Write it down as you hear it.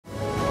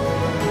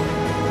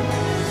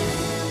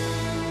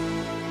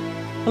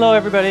Hello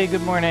everybody,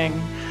 good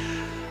morning.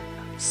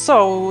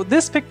 So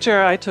this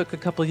picture I took a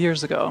couple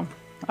years ago.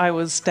 I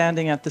was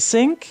standing at the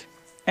sink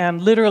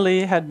and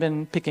literally had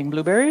been picking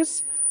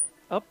blueberries.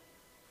 Oh,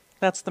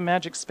 that's the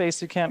magic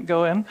space you can't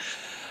go in.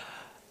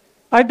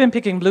 I'd been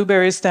picking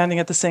blueberries, standing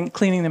at the sink,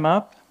 cleaning them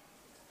up.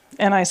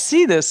 And I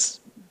see this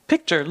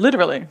picture,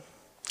 literally.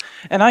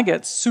 And I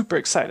get super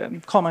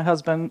excited. Call my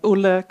husband,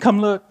 Olle, come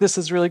look, this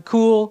is really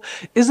cool.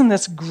 Isn't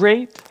this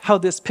great how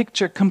this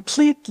picture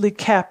completely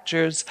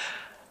captures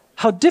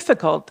how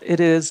difficult it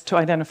is to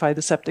identify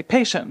the septic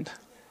patient?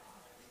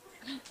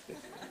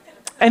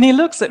 And he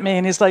looks at me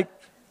and he's like,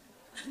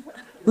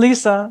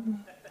 Lisa,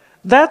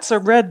 that's a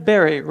red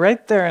berry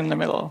right there in the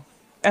middle,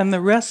 and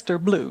the rest are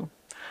blue.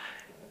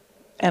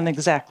 And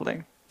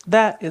exactly,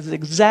 that is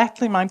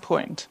exactly my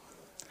point.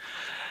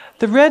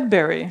 The red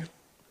berry,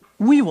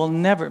 we will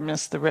never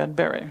miss the red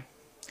berry.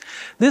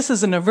 This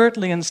is an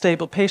overtly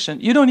unstable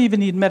patient. You don't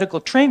even need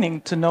medical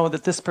training to know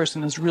that this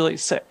person is really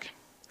sick.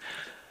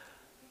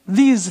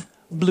 These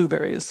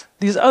blueberries,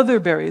 these other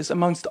berries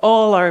amongst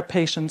all our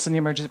patients in the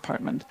emergency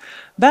department,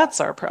 that's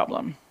our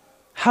problem.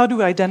 How do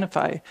we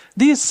identify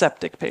these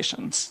septic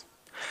patients?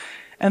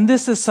 And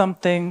this is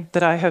something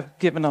that I have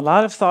given a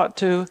lot of thought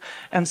to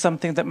and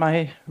something that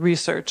my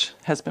research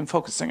has been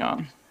focusing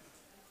on.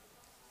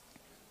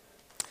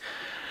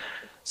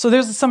 So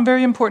there's some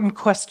very important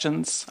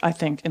questions, I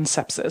think, in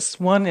sepsis.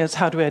 One is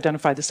how do we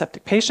identify the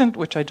septic patient,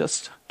 which I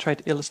just tried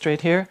to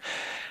illustrate here.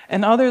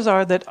 And others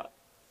are that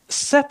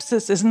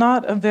sepsis is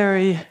not a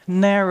very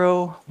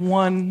narrow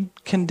one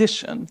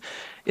condition.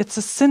 It's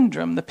a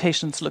syndrome. The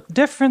patients look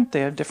different,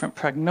 they have different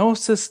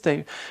prognosis,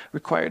 they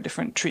require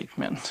different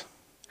treatment.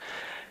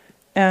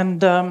 And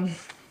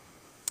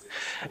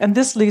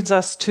this leads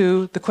us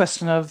to the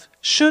question of,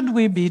 should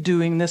we be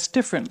doing this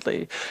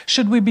differently?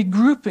 Should we be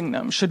grouping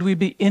them? Should we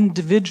be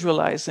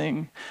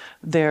individualizing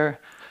their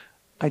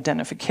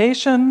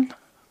identification,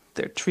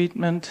 their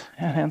treatment,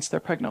 and hence their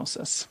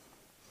prognosis?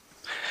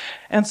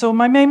 And so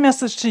my main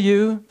message to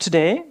you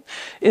today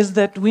is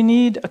that we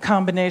need a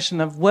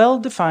combination of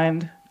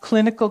well-defined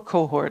clinical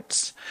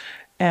cohorts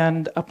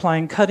and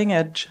applying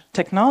cutting-edge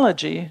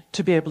technology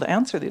to be able to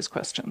answer these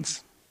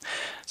questions.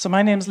 So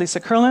my name is Lisa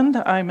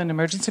Kurland. I'm an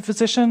emergency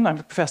physician. I'm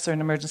a professor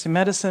in emergency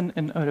medicine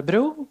in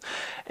Örebro.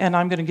 And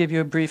I'm going to give you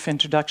a brief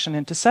introduction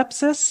into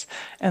sepsis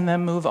and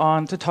then move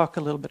on to talk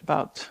a little bit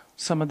about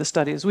some of the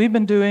studies we've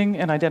been doing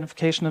in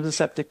identification of the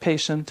septic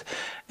patient,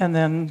 and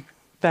then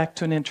back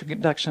to an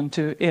introduction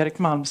to Erik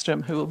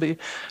Malmström, who will be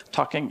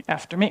talking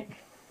after me.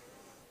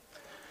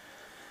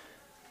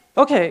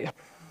 Okay,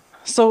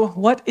 so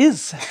what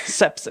is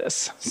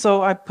sepsis?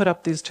 So I put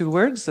up these two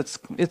words.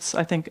 It's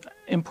I think,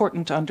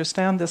 important to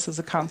understand this as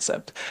a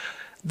concept.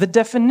 The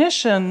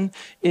definition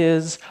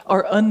is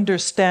our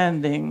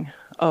understanding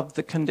of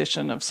the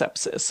condition of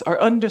sepsis, our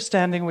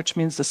understanding, which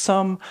means the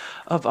sum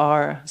of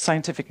our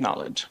scientific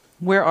knowledge.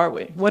 Where are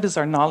we? What is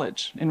our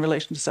knowledge in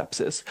relation to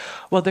sepsis?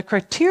 Well, the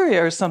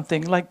criteria are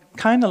something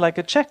kind of like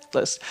a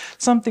checklist,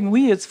 something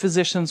we as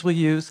physicians will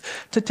use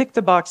to tick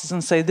the boxes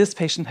and say, this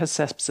patient has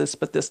sepsis,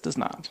 but this does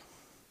not.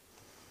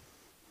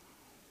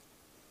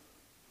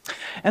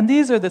 And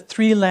these are the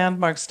three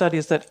landmark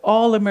studies that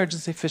all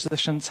emergency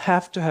physicians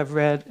have to have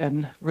read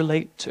and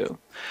relate to.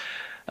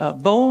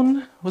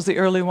 Bone was the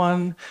early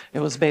one. It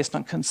was based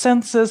on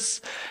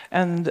consensus,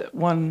 and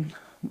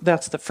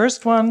that's the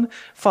first one,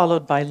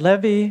 followed by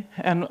Levy,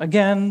 and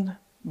again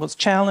was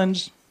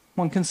challenged.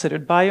 One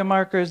considered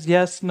biomarkers,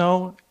 yes,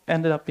 no,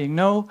 ended up being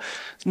no.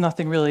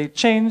 Nothing really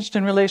changed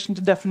in relation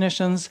to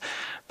definitions,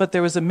 but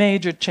there was a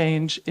major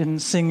change in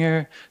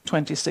Singer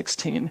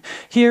 2016.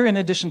 Here, in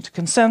addition to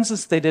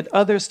consensus, they did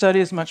other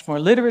studies, much more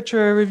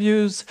literature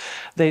reviews.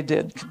 They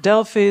did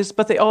Delphi's,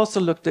 but they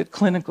also looked at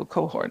clinical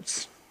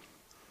cohorts.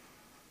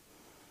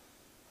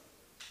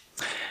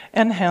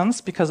 And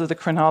hence, because of the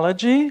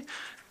chronology,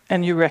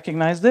 and you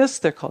recognize this,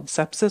 they're called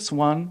sepsis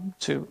 1,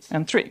 2,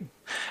 and 3.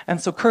 And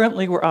so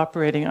currently we're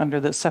operating under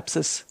the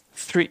sepsis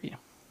 3.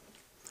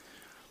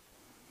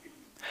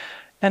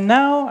 And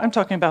now I'm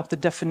talking about the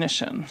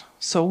definition.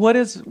 So what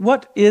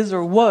is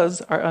or was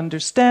our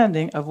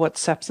understanding of what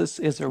sepsis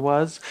is or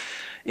was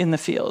in the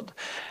field?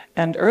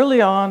 And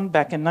early on,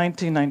 back in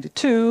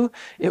 1992,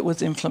 it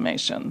was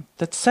inflammation.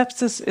 That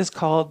sepsis is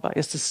caused by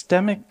a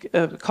systemic,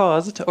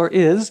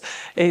 is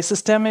a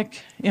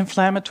systemic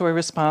inflammatory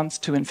response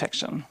to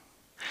infection.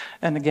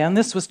 And again,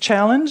 this was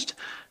challenged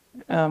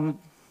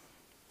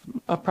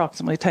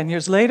approximately 10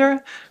 years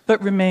later,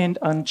 but remained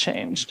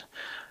unchanged.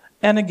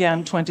 And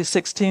again,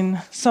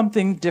 2016,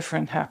 something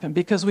different happened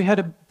because we had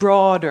a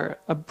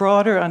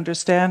broader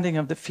understanding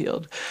of the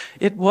field.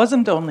 It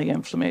wasn't only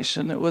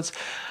inflammation, it was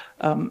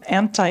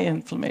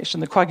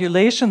anti-inflammation. The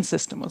coagulation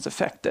system was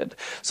affected.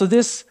 So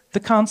the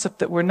concept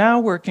that we're now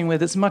working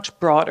with is much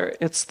broader.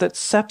 It's that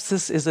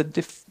sepsis is a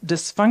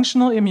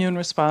dysfunctional immune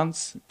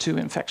response to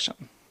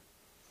infection.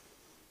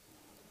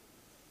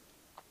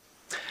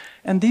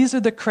 And these are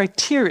the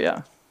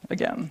criteria,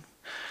 again.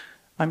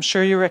 I'm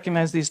sure you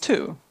recognize these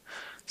too.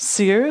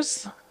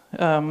 Sears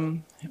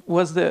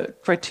was the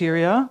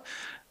criteria,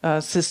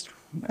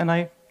 and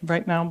I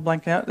right now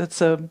blank out,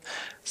 it's a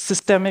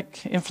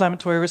systemic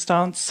inflammatory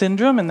response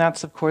syndrome, and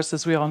that's, of course,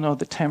 as we all know,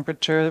 the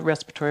temperature, the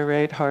respiratory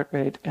rate, heart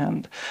rate,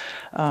 and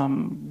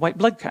white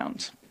blood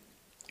count.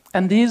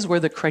 And these were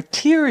the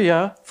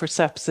criteria for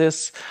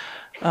sepsis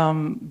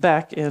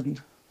back in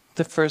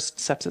the first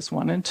sepsis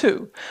 1 and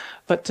 2.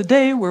 But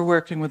today we're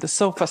working with the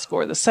SOFA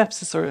score, the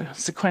sepsis or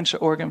sequential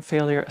organ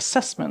failure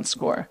assessment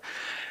score.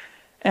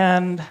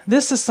 And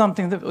this is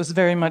something that was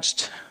very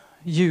much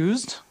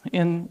used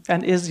in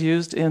and is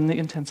used in the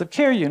intensive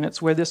care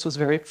units where this was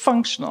very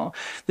functional.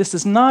 This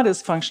is not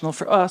as functional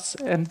for us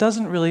and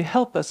doesn't really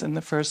help us in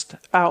the first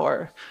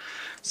hour.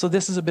 So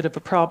this is a bit of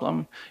a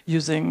problem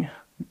using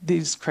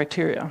these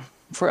criteria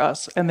for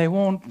us, and they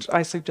won't,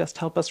 I suggest,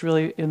 help us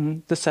really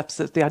in the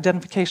sepsis, the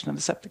identification of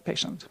the septic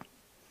patient.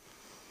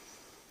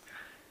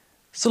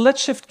 So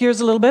let's shift gears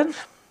a little bit.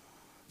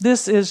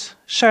 This is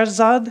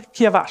Shahrzad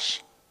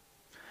Kiavash.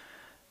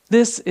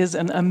 This is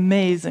an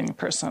amazing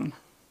person.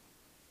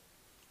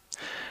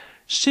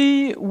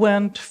 She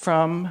went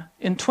from,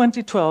 in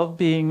 2012,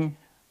 being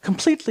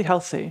completely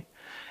healthy,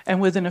 and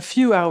within a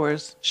few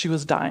hours, she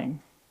was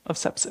dying of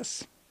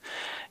sepsis.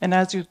 And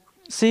as you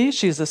see,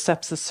 she's a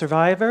sepsis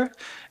survivor,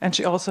 and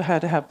she also had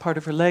to have part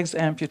of her legs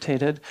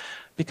amputated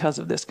because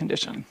of this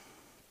condition.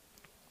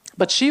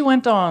 But she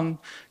went on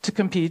to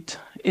compete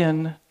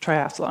in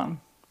triathlon,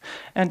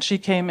 and she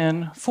came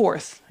in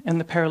 4th in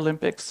the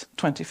Paralympics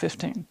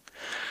 2015.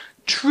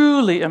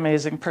 Truly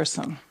amazing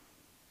person.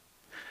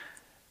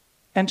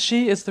 And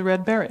she is the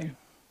red berry.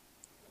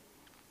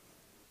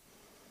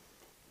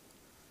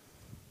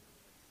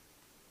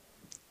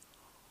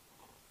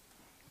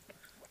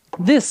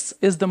 This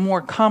is the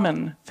more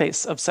common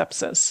face of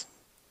sepsis.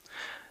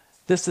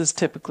 This is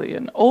typically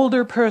an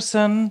older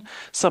person.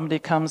 Somebody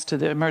comes to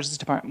the emergency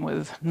department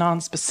with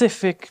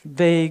nonspecific,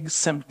 vague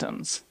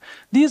symptoms.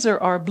 These are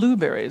our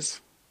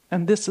blueberries,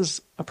 and this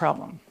is a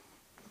problem.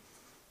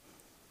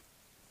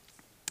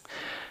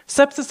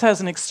 Sepsis has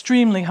an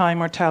extremely high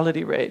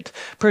mortality rate.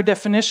 Per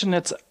definition,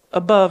 it's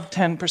above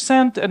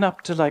 10% and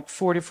up to like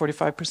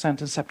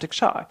 40-45% in septic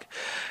shock.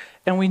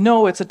 And we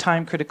know it's a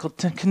time-critical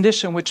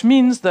condition, which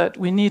means that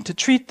we need to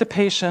treat the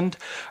patient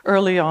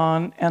early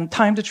on, and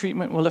time to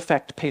treatment will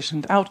affect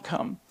patient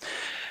outcome.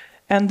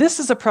 And this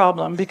is a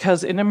problem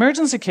because in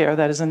emergency care,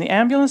 that is in the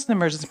ambulance and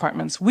emergency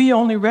departments, we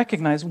only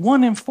recognize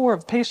 1 in 4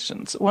 of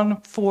patients,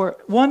 1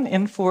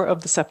 in 4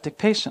 of the septic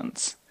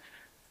patients.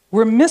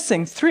 We're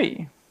missing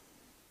 3.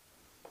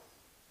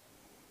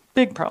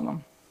 Big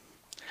problem.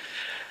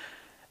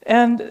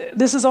 And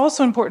this is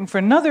also important for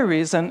another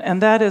reason,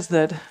 and that is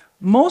that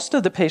most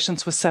of the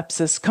patients with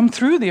sepsis come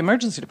through the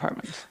emergency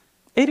department,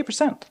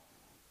 80%.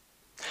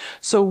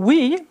 So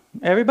we,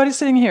 everybody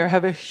sitting here,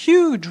 have a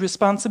huge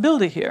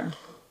responsibility here.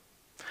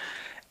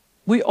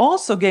 We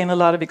also gain a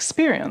lot of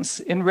experience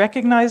in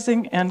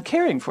recognizing and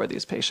caring for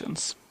these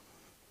patients.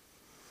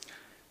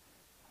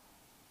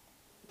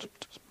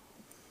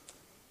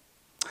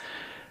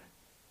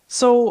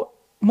 So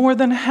more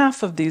than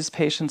half of these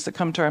patients that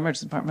come to our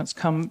emergency departments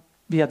come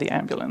via the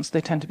ambulance.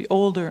 They tend to be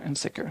older and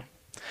sicker.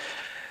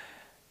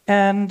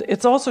 And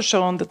it's also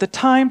shown that the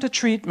time to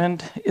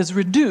treatment is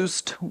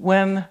reduced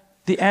when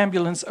the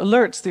ambulance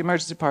alerts the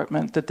emergency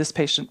department that this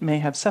patient may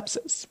have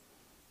sepsis.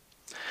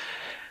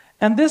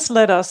 And this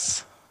led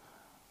us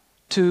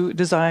to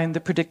design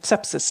the Predict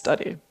Sepsis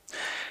study.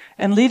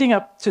 And leading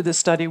up to this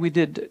study, we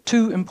did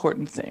 2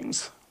 important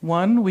things.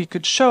 One, we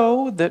could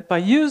show that by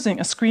using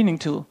a screening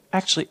tool,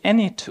 actually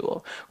any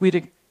tool,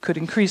 we could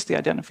increase the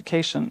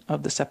identification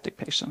of the septic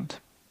patient.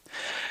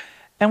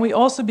 And we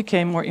also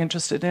became more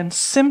interested in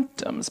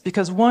symptoms,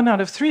 because 1 out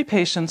of 3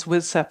 patients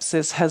with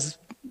sepsis has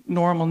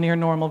normal, near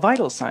normal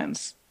vital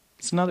signs.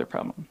 It's another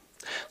problem.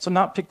 So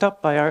not picked up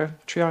by our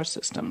triage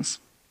systems.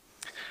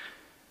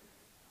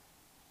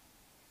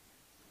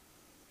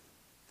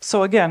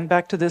 So again,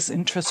 back to this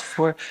interest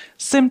for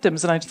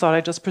symptoms, and I thought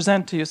I'd just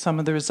present to you some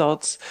of the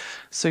results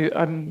so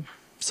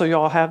you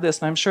all have this,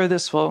 and I'm sure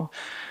this will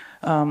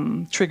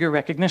trigger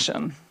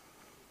recognition.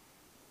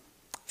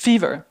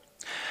 Fever.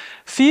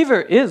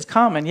 Fever is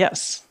common,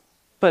 yes,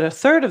 but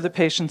 1/3 of the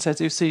patients,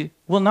 as you see,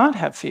 will not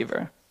have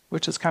fever,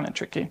 which is kind of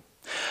tricky.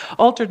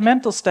 Altered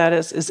mental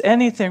status is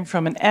anything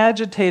from an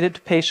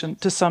agitated patient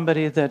to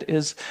somebody that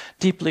is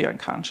deeply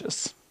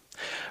unconscious.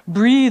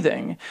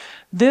 Breathing.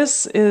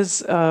 This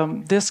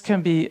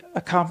can be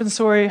a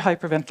compensatory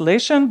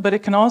hyperventilation, but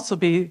it can also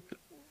be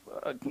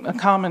a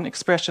common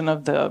expression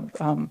of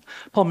the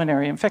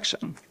pulmonary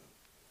infection,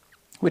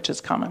 which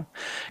is common.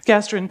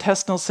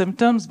 Gastrointestinal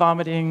symptoms,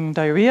 vomiting,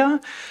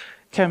 diarrhea,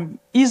 can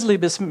easily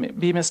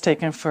be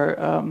mistaken for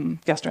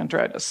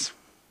gastroenteritis.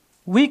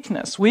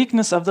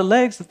 Weakness of the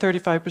legs, the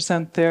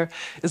 35% there,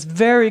 is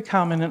very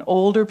common in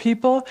older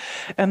people,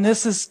 and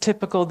this is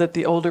typical that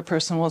the older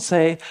person will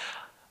say,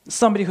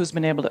 somebody who's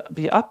been able to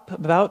be up,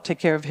 about, take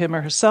care of him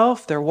or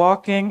herself, they're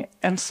walking,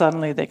 and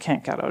suddenly they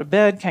can't get out of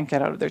bed, can't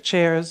get out of their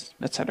chairs,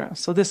 etc.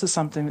 So this is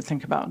something to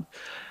think about.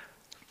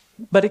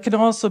 But it can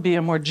also be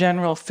a more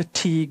general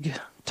fatigue,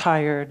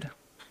 tired,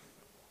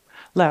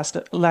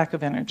 lack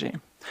of energy.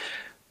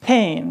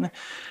 pain.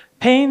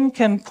 Pain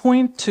can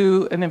point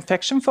to an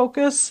infection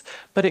focus,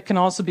 but it can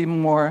also be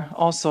more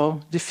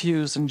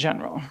diffuse in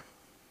general.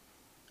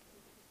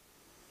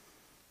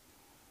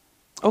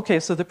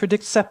 Okay, so the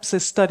Predict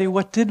Sepsis study,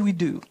 what did we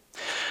do?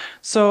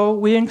 So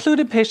we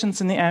included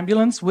patients in the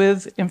ambulance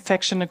with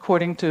infection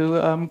according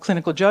to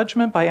clinical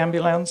judgment by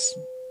ambulance.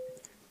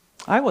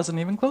 I wasn't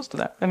even close to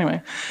that.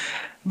 Anyway,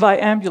 by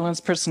ambulance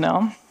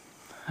personnel.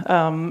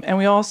 And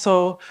we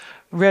also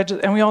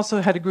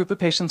had a group of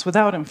patients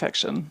without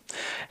infection.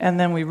 And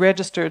then we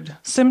registered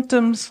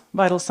symptoms,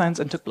 vital signs,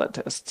 and took blood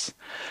tests.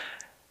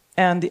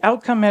 And the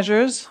outcome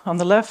measures on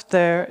the left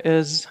there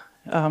is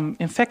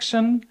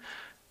infection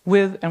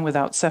with and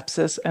without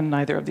sepsis, and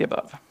neither of the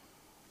above.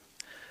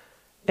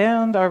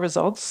 And our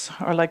results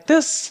are like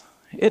this.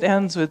 It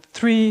ends with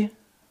 3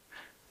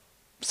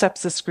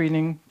 sepsis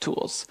screening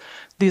tools.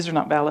 These are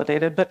not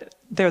validated, but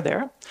they're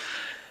there.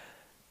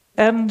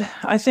 And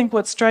I think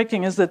what's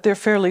striking is that they're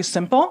fairly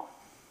simple.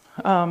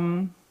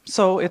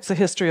 So it's a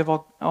history of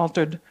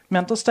altered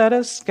mental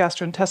status,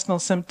 gastrointestinal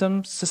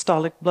symptoms,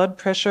 systolic blood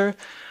pressure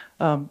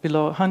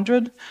below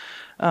 100,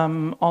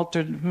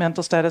 altered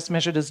mental status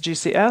measured as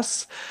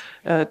GCS,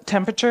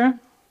 temperature,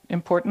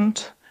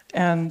 important,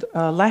 and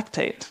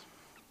lactate.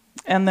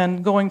 And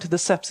then going to the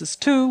sepsis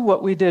 2,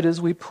 what we did is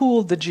we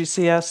pooled the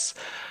GCS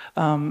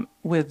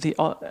with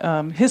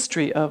the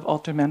history of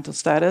altered mental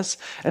status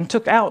and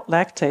took out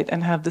lactate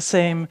and have the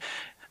same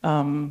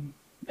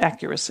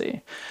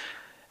accuracy.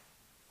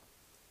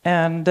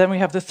 And then we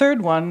have the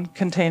third one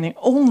containing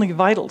only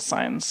vital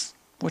signs,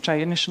 which I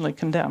initially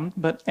condemned,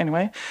 but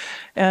anyway.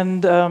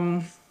 And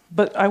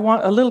but I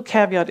want a little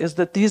caveat is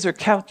that these are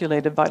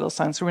calculated vital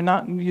signs, so we're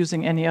not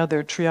using any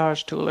other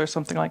triage tool or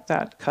something like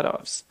that,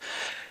 cutoffs.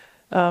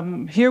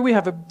 Here we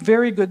have a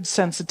very good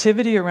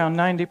sensitivity, around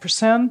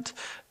 90%,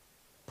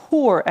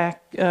 poor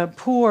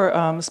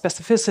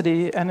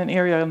specificity, and an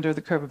area under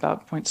the curve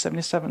about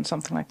 0.77,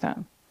 something like that.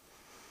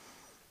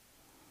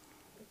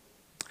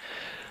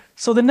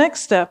 So the next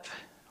step,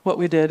 what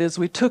we did is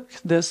we took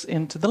this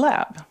into the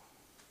lab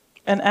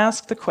and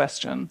asked the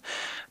question,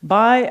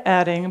 by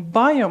adding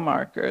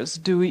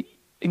biomarkers, do we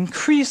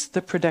increase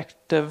the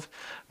predictive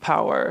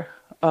power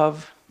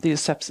of these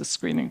sepsis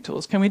screening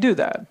tools? Can we do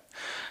that?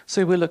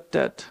 So we looked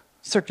at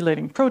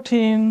circulating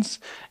proteins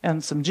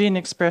and some gene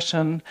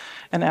expression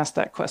and asked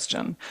that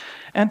question.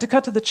 And to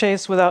cut to the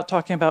chase without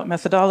talking about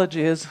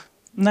methodology is,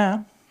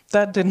 nah,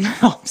 that didn't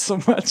help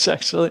so much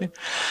actually.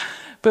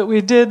 But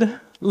we did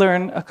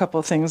learn a couple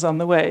of things on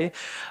the way.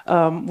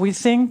 We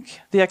think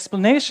the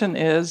explanation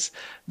is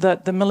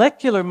that the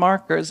molecular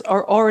markers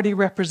are already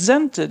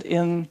represented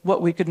in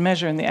what we could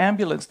measure in the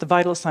ambulance, the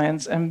vital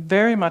signs, and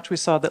very much we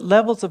saw that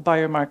levels of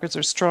biomarkers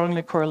are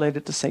strongly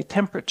correlated to, say,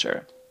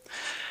 temperature.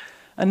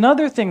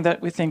 Another thing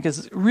that we think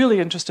is really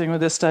interesting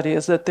with this study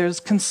is that there's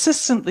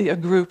consistently a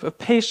group of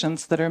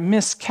patients that are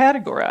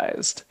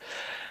miscategorized.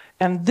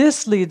 And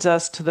this leads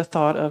us to the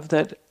thought of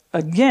that,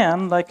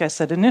 again, like I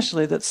said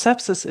initially, that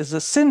sepsis is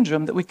a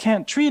syndrome that we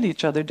can't treat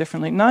each other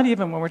differently, not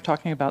even when we're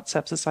talking about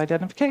sepsis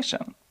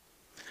identification.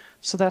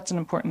 So that's an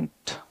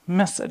important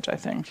message, I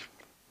think.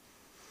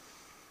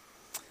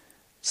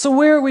 So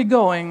where are we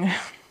going?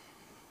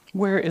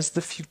 Where is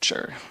the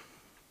future?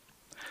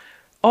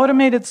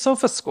 Automated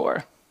SOFA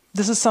score.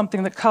 This is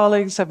something that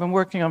colleagues have been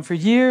working on for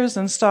years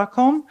in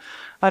Stockholm.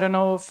 I don't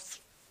know if,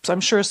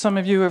 I'm sure some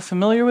of you are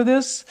familiar with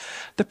this.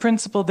 The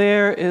principle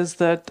there is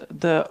that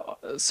the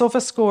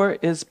SOFA score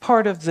is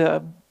part of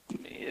the,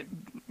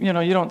 you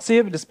don't see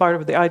it, but it's part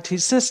of the IT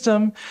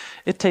system.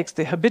 It takes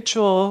the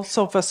habitual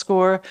SOFA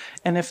score,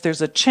 and if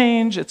there's a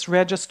change, it's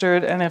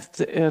registered, and if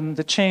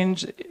the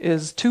change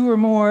is 2 or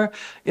more,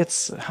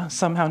 it's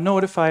somehow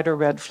notified or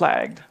red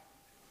flagged.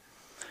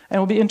 And it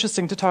will be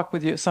interesting to talk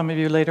with you, some of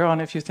you later on,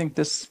 if you think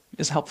this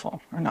is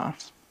helpful or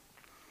not.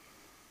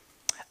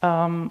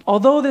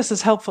 Although this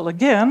is helpful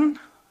again,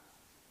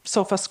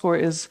 SOFA score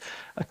is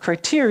a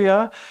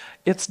criteria,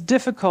 it's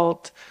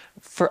difficult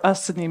for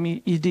us in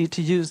the ED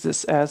to use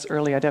this as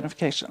early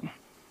identification.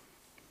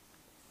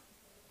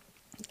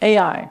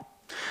 AI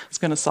is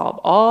going to solve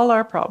all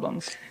our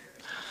problems.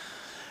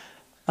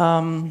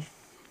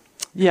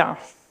 Yeah.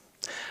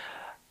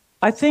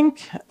 I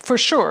think for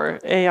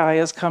sure AI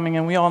is coming,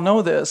 and we all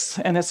know this,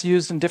 and it's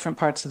used in different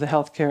parts of the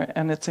healthcare,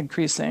 and it's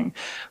increasing.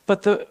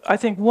 But I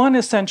think one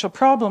essential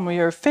problem we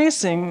are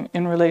facing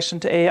in relation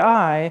to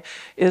AI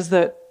is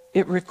that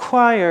it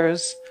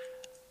requires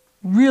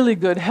really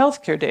good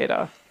healthcare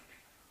data,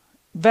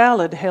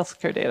 valid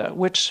healthcare data,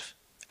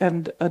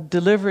 and a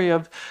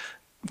delivery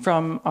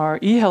from our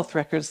e-health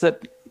records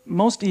that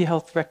most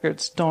e-health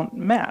records don't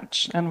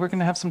match. And we're going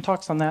to have some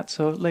talks on that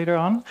later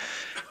on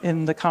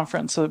in the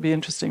conference, so it'd be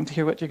interesting to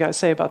hear what you guys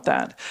say about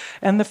that.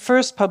 And the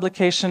first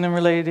publication in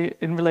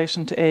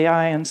relation to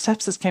AI and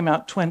sepsis came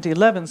out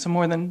 2011, so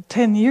more than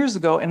 10 years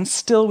ago, and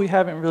still we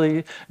haven't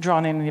really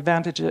drawn any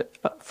advantage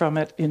from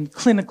it in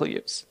clinical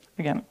use.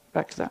 Again,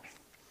 back to that.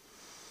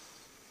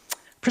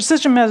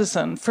 Precision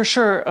medicine, for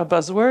sure, a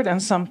buzzword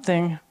and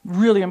something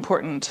really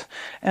important.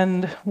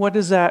 And what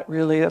is that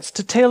really? It's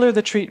to tailor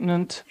the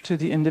treatment to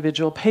the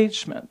individual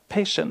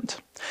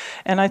patient.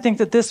 And I think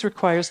that this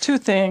requires two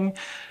things.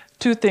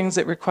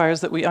 It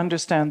requires that we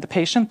understand the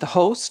patient, the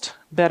host,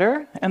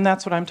 better. And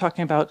that's what I'm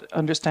talking about,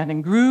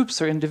 understanding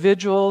groups or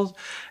individuals.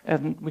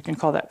 And we can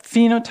call that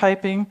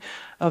phenotyping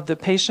of the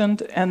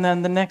patient. And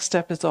then the next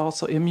step is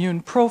also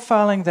immune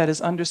profiling, that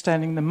is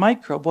understanding the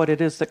microbe, what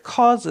it is that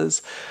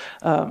causes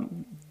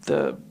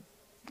the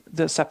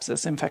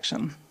sepsis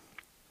infection.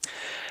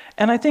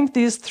 And I think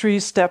these three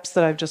steps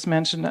that I've just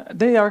mentioned,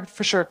 they are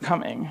for sure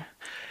coming.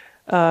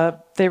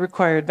 They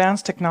require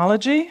advanced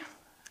technology,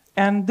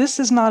 and this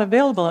is not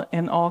available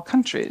in all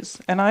countries.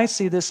 And I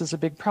see this as a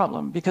big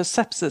problem because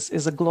sepsis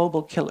is a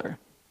global killer.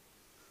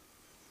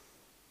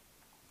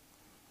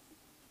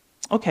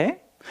 Okay,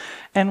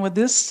 and with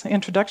this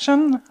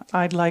introduction,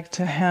 I'd like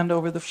to hand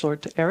over the floor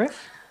to Erik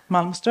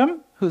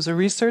Malmström, who's a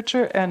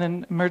researcher and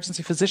an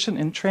emergency physician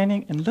in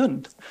training in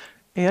Lund.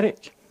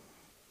 Erik.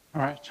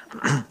 All right.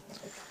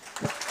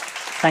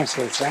 Thanks,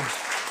 Lisa.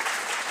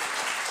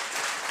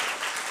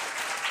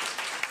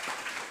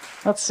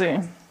 Let's see.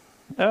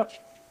 Yep.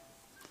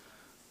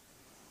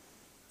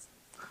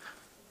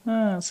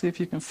 Let's see if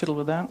you can fiddle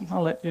with that.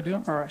 I'll let you do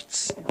it. All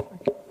right.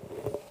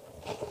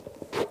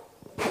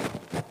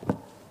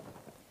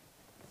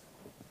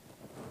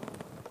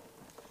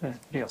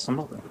 Det är jag som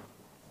låter.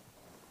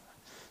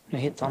 Nu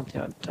hittar inte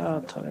jag.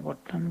 Där tar vi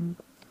bort den.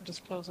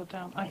 Just close it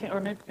down. I think, or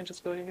maybe you can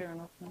just go to here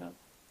and open it up.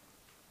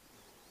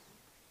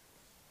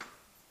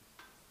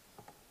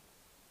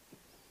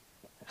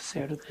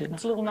 Ser du tiden?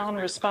 It's a little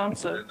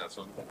non-responsive. Den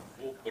alltså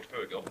bort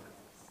höger,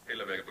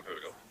 hela vägen på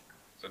höger.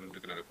 Sen du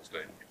kan ner på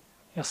släng.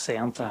 Jag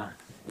ser inte här.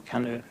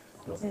 Kan du?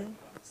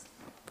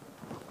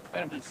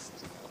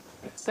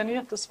 Den är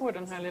jättesvår,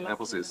 den här lilla. Ja,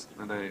 precis.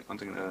 Men det är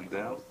antingen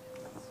där.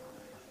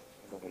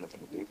 Eller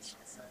dit.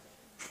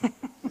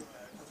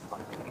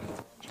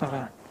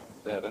 Där.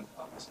 Det är den.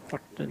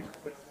 Bort den.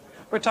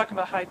 We're talking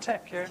about high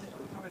tech here.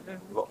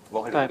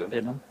 Var är Där är den?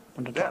 bilen.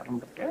 Under där.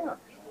 Ja,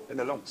 den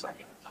är långsam.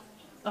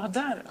 Ja,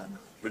 där är den.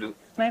 Vill du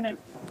Nej.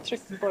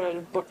 Tryck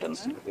bara bort den.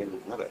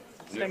 lämna det?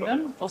 Släng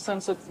den. Och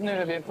sen så, nu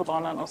är vi på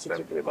banan och så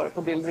trycker vi bara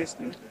på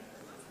bildvisning.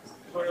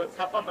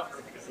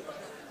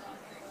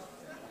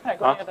 Här,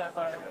 gå ner där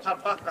bara.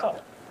 Så.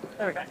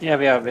 There we go. Ja,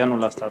 vi har nog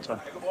löst det här, tror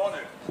jag.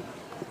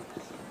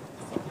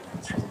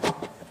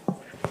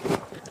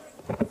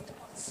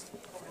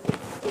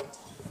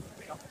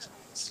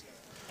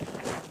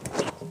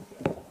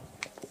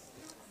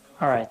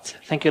 All right.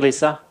 Thank you,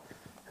 Lisa.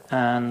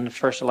 And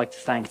first, I'd like to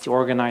thank the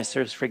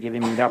organizers for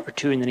giving me the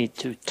opportunity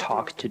to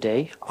talk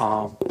today.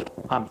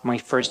 My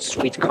first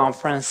Swede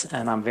conference,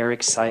 and I'm very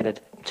excited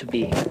to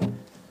be here.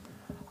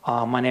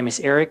 My name is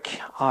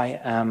Erik. I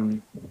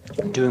am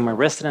doing my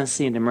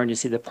residency in the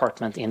emergency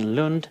department in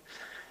Lund,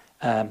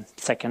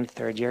 second,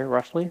 third year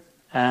roughly.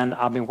 And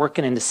I've been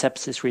working in the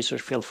sepsis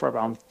research field for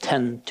around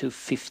 10 to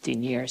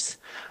 15 years.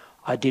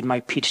 I did my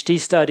PhD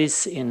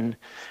studies in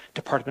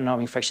Department of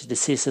Infectious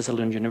Diseases at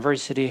Lund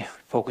University,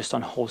 focused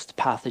on host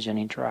pathogen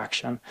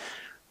interaction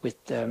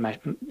with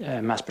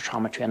mass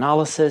spectrometry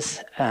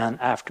analysis. And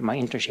after my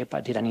internship,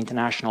 I did an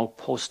international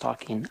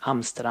postdoc in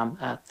Amsterdam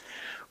at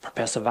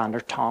Professor van der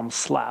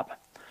Tom's lab.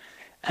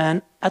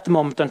 And at the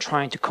moment, I'm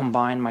trying to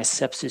combine my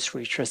sepsis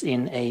research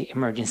in an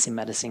emergency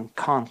medicine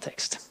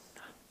context.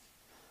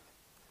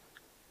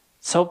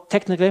 So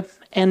technically,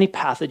 any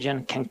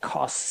pathogen can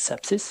cause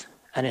sepsis,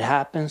 and it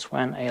happens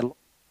when a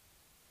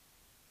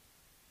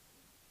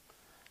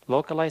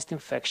localized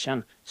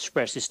infection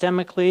spreads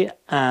systemically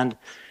and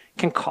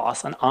can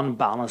cause an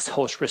unbalanced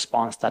host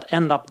response that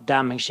ends up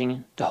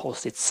damaging the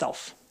host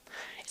itself.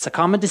 It's a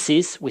common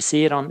disease. We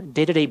see it on a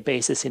day-to-day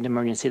basis in the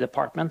emergency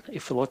department.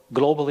 If you look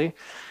globally,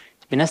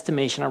 it's been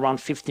estimation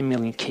around 50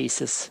 million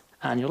cases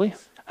annually.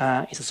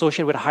 It's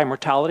associated with a high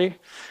mortality.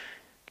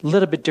 A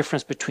little bit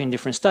difference between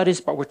different studies,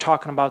 but we're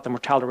talking about the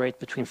mortality rate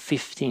between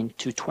 15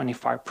 to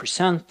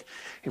 25%.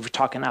 If we're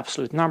talking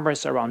absolute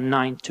numbers, around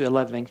 9 to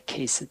 11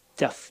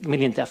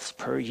 million deaths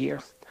per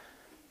year.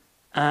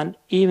 And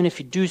even if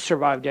you do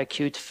survive the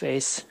acute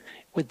phase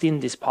within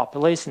this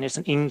population, there's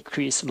an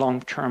increased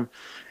long-term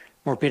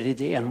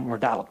morbidity and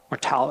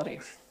mortality.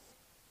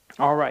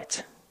 All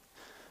right.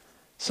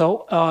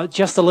 So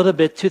just a little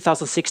bit,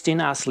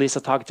 2016, as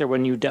Lisa talked, there were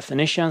new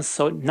definitions.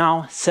 So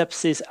now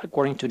sepsis,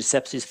 according to the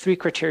sepsis 3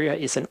 criteria,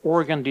 is an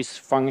organ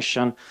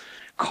dysfunction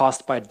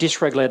caused by a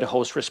dysregulated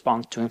host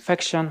response to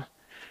infection.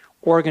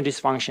 Organ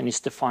dysfunction is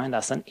defined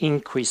as an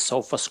increased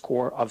SOFA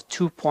score of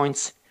 2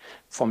 points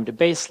from the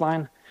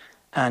baseline.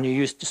 And you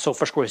use the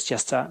SOFA score is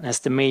just an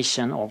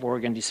estimation of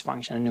organ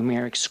dysfunction, a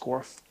numeric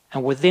score.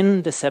 And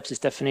within the sepsis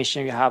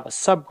definition, you have a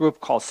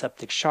subgroup called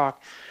septic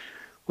shock,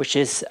 which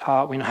is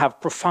we have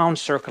profound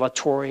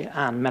circulatory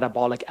and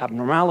metabolic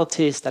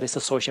abnormalities that is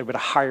associated with a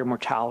higher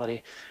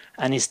mortality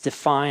and is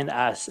defined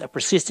as a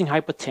persisting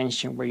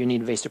hypotension where you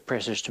need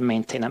vasopressors to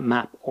maintain a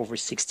MAP over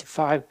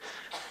 65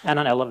 and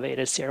an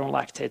elevated serum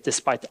lactate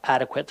despite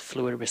adequate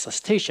fluid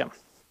resuscitation.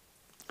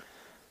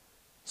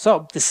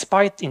 So,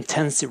 despite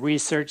intensive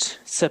research,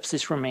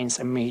 sepsis remains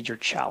a major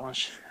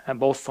challenge,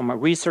 both from a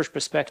research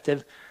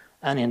perspective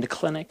and in the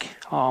clinic.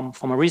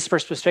 From a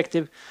research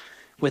perspective,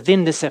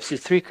 within the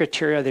sepsis 3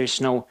 criteria, there's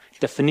no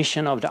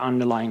definition of the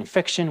underlying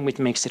infection, which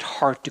makes it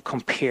hard to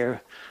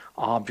compare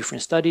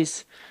different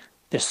studies.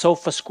 The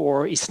SOFA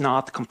score is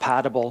not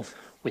compatible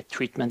with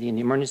treatment in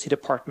the emergency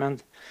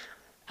department.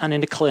 And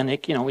in the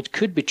clinic, it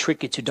could be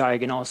tricky to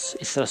diagnose.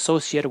 It's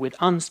associated with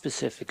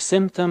unspecific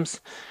symptoms.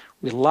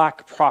 We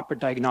lack proper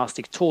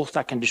diagnostic tools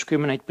that can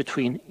discriminate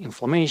between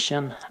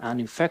inflammation and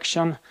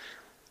infection.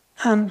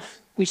 And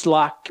we still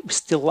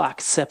lack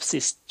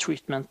sepsis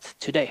treatment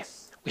today.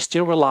 We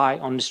still rely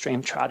on the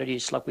same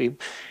strategies like we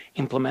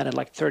implemented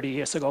like 30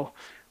 years ago.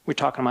 We're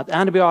talking about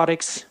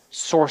antibiotics,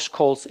 source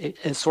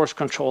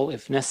control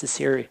if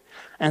necessary,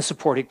 and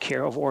supportive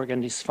care of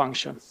organ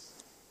dysfunction.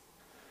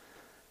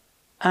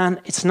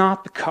 And it's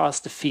not because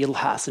the field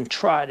hasn't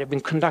tried. They've been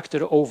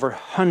conducted over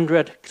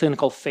 100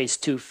 clinical phase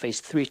 2, phase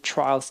 3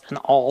 trials, and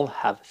all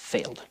have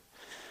failed.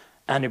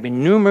 And there have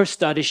been numerous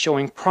studies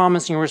showing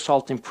promising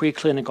results in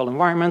preclinical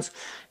environments,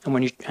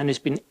 and it's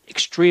been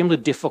extremely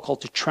difficult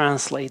to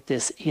translate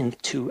this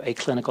into a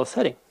clinical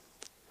setting.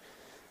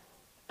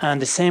 And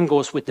the same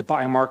goes with the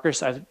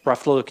biomarkers. I've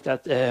roughly looked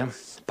at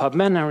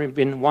PubMed, and there have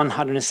been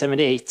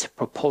 178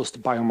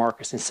 proposed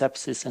biomarkers in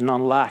sepsis, and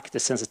none lack the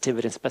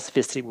sensitivity and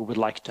specificity we would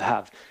like to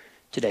have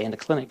today in the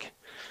clinic.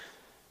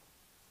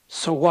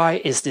 So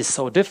why is this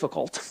so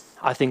difficult?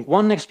 I think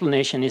one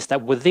explanation is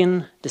that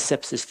within the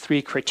sepsis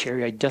 3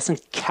 criteria, it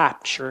doesn't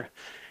capture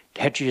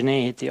the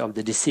heterogeneity of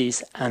the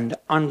disease and the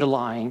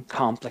underlying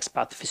complex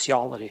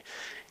pathophysiology.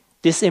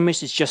 This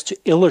image is just to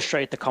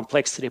illustrate the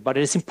complexity, but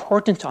it is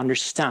important to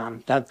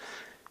understand that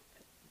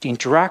the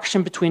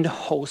interaction between the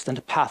host and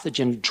the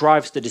pathogen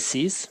drives the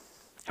disease,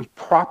 and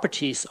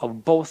properties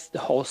of both the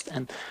host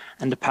and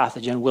the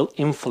pathogen will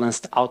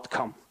influence the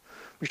outcome.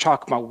 We're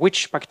talking about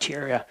which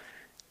bacteria,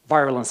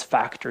 virulence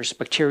factors,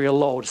 bacterial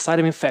load, site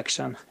of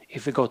infection.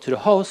 If we go to the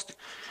host,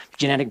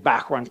 genetic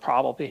background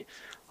probably,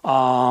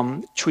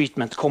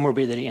 treatment,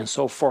 comorbidity, and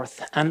so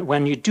forth. And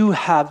when you do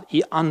have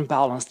an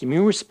unbalanced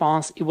immune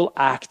response, it will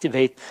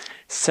activate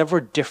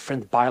several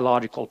different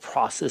biological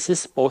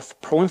processes, both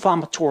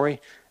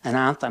pro-inflammatory and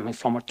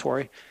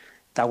anti-inflammatory,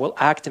 that will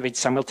activate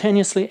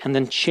simultaneously and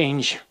then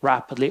change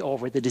rapidly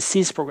over the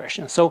disease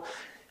progression. So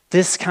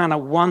this kind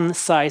of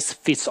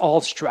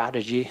one-size-fits-all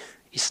strategy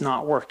is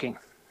not working.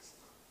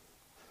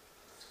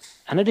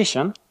 In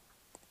addition,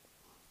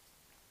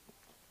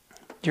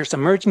 there's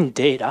emerging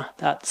data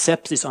that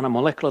sepsis on a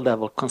molecular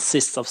level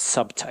consists of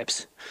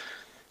subtypes.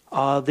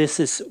 This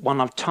is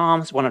one of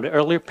the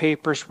earlier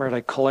papers where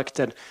they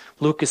collected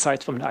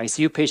leukocytes from the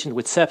ICU patient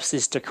with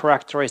sepsis to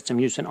characterize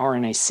them using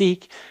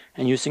RNA-seq,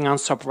 and using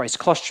unsupervised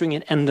clustering,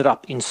 it ended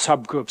up in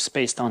subgroups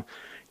based on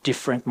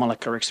different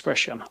molecular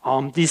expression.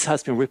 This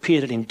has been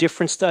repeated in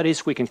different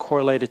studies. We can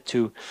correlate it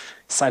to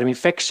site of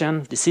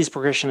infection, disease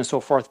progression, and so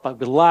forth, but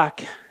we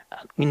lack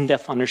an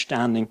in-depth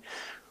understanding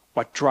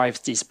what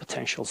drives these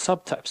potential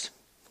subtypes.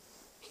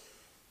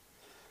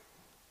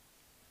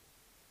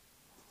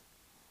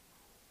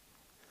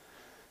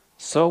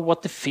 So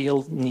what the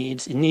field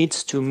needs, it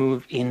needs to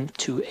move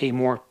into a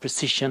more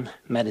precision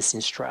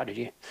medicine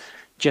strategy.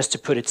 Just to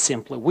put it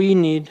simply, we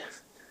need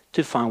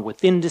to find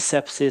within the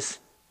sepsis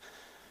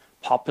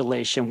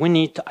population, we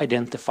need to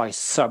identify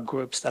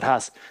subgroups that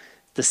has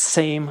the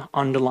same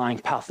underlying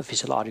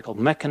pathophysiological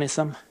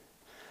mechanism,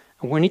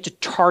 and we need to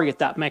target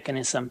that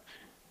mechanism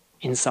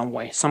in some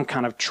way, some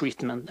kind of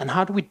treatment. And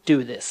how do we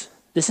do this?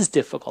 This is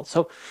difficult.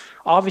 So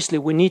obviously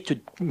we need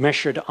to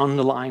measure the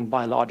underlying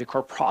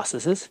biological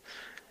processes,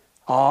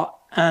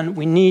 and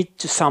we need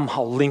to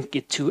somehow link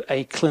it to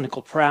a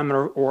clinical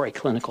parameter or a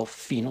clinical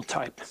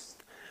phenotype.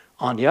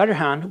 On the other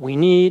hand, we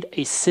need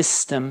a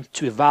system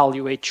to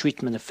evaluate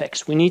treatment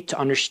effects. We need to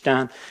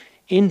understand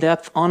in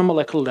depth on a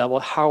molecular level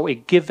how a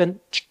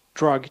given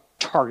drug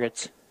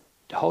targets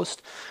the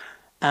host,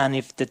 and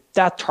if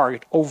that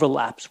target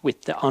overlaps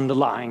with the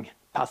underlying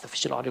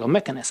pathophysiological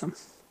mechanism.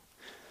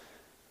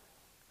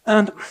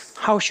 And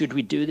how should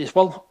we do this?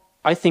 Well,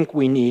 I think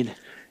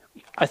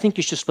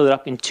you should split it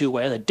up in two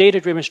ways, a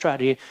data-driven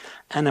strategy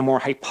and a more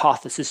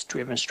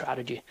hypothesis-driven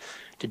strategy.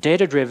 The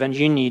data-driven,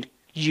 you need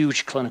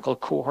huge clinical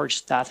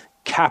cohorts that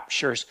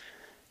captures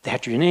the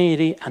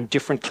heterogeneity and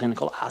different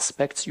clinical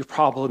aspects. You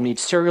probably need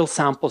serial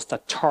samples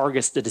that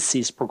targets the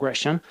disease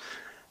progression,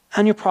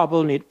 and you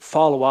probably need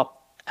follow-up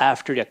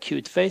after the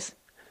acute phase.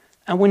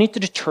 And we need to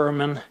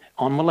determine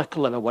on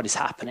molecular level what is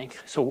happening.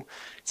 So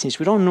since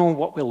we don't know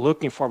what we're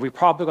looking for, we're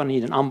probably going to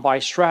need an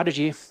unbiased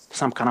strategy,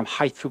 some kind of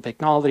high-throughput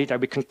technology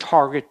that we can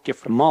target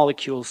different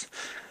molecules.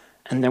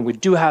 And then we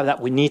do have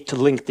that, we need to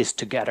link this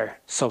together.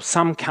 So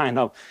some kind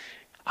of,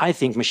 I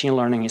think machine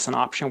learning is an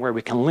option where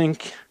we can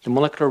link the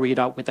molecular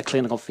readout with the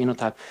clinical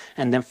phenotype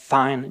and then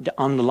find the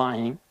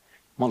underlying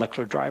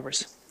molecular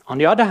drivers. On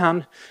the other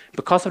hand,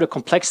 because of the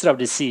complexity of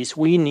disease,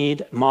 we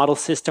need a model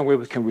system where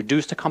we can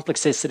reduce the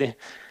complexity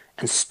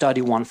and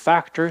study one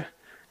factor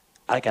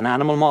like an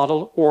animal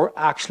model, or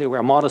actually we're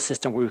a model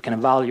system where we can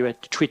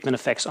evaluate the treatment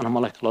effects on a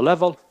molecular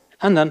level.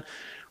 And then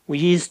we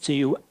used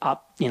to a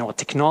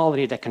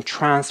technology that can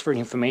transfer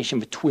information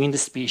between the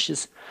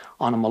species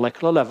on a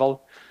molecular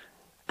level.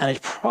 And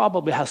it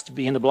probably has to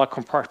be in the blood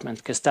compartment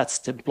because that's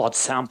the blood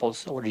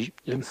samples or the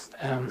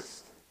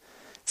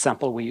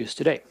sample we use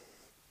today.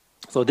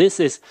 So this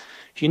is,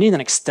 you need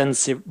an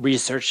extensive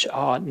research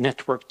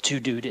network to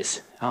do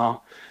this.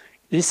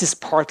 This is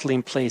partly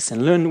in place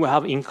in Lund. We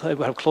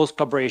have close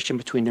collaboration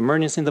between the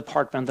emergency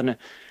department and the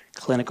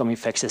clinic of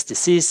infectious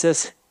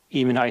diseases,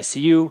 even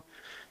ICU.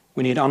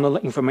 We need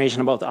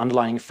information about the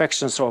underlying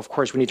infections. So of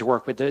course we need to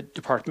work with the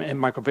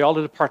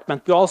microbiology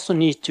department. We also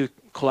need to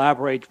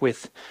collaborate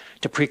with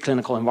the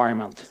preclinical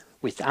environment,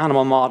 with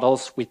animal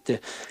models, with the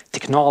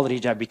technology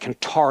that we can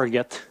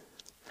target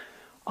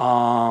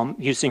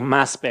using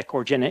mass spec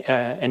or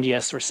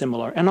NGS or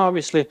similar, and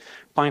obviously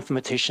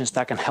bioinformaticians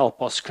that can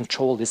help us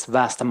control this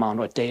vast amount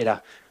of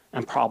data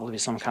and probably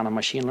some kind of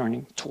machine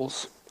learning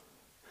tools.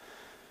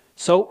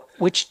 So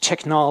which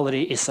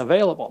technology is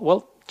available?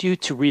 Well, due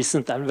to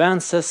recent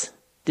advances,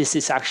 this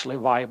is actually a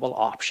viable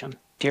option.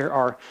 There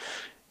are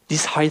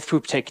these high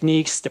throughput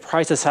techniques, the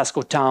prices has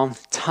gone down,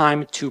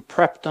 time to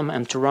prep them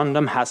and to run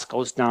them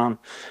goes down,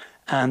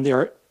 and there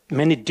are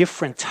many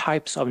different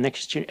types of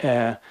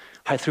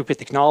high throughput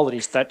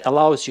technologies that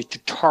allows you to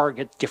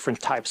target different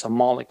types of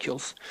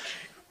molecules.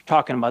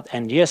 Talking about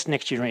NGS,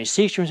 next generation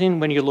sequencing,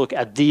 when you look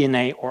at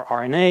DNA or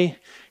RNA,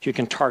 you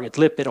can target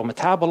lipid or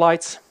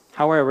metabolites.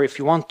 However, if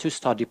you want to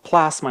study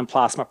plasma and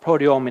plasma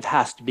proteome, it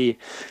has to be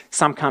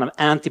some kind of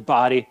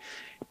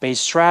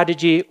antibody-based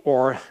strategy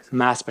or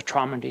mass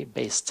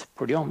spectrometry-based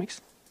proteomics.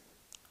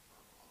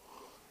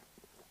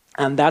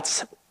 And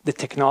that's the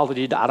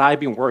technology that I've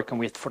been working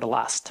with for the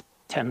last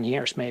 10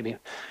 years, maybe.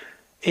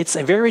 It's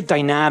a very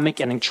dynamic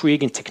and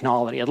intriguing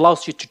technology. It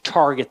allows you to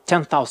target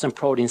 10,000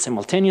 proteins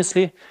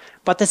simultaneously,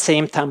 but at the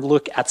same time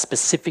look at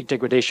specific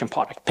degradation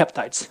product,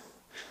 peptides.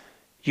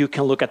 You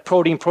can look at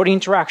protein-protein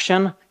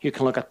interaction, you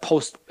can look at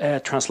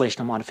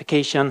post-translational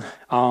modification,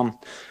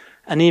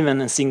 and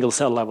even in single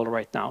cell level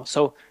right now.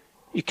 So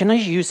you can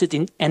use it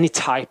in any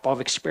type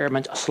of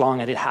experiment as long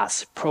as it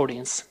has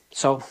proteins.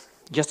 So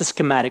just a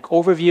schematic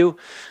overview.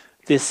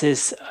 This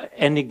is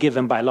any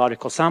given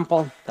biological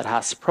sample that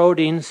has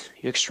proteins.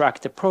 You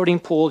extract the protein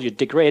pool, you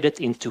degrade it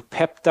into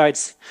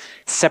peptides,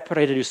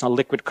 separate it using a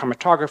liquid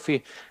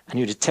chromatography, and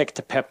you detect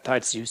the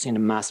peptides using the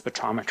mass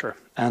spectrometer.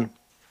 And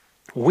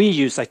we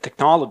use a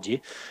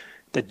technology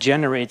that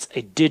generates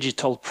a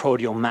digital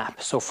proteome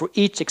map. So for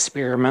each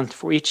experiment,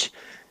 for each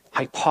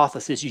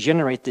hypothesis, you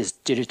generate this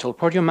digital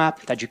proteome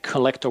map that you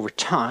collect over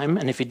time.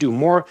 And if you do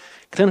more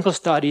clinical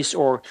studies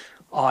or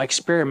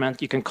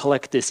experiment, you can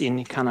collect this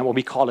in kind of what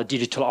we call a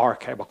digital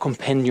archive, a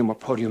compendium of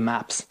proteome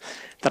maps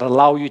that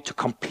allow you to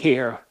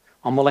compare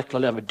on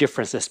molecular level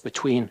differences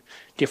between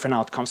different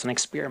outcomes and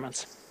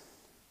experiments.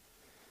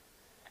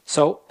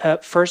 So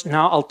first,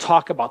 now I'll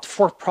talk about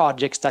 4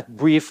 projects that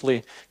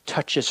briefly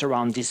touches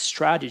around this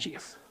strategy.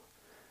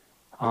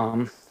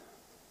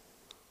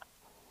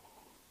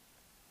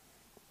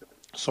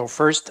 So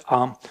first,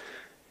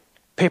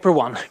 paper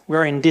 1,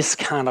 we're in this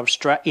kind of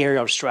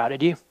area of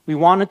strategy. We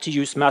wanted to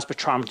use mass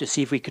spectrometry to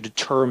see if we could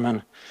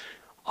determine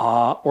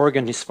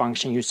organ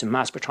dysfunction using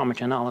mass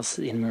spectrometry analysis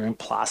in murine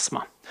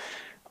plasma.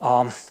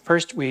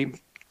 First,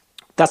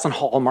 that's a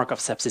hallmark of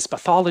sepsis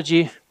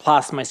pathology.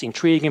 Plasma is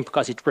intriguing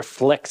because it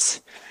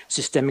reflects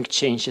systemic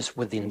changes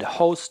within the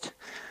host.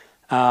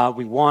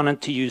 We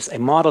wanted to use a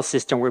model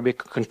system where we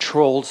could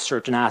control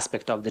certain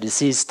aspects of the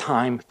disease,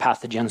 time,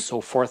 pathogen,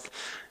 so forth.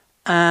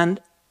 And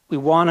we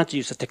wanted to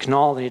use a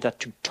technology that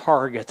to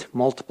target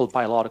multiple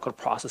biological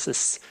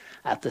processes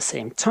at the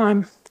same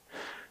time.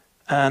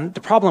 And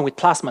the problem with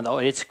plasma, though,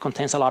 it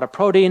contains a lot of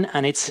protein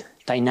and it's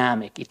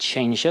dynamic. It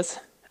changes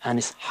and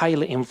is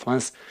highly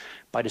influenced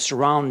by the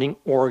surrounding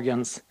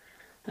organs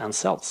and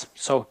cells.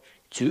 So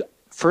to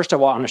first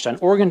of all understand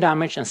organ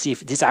damage and see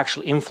if this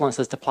actually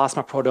influences the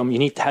plasma proteome, you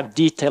need to have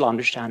detailed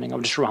understanding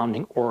of the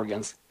surrounding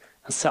organs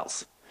and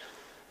cells.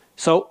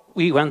 So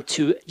we went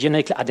to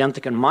genetically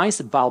identical mice,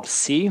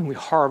 BALB/C. We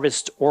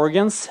harvest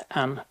organs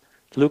and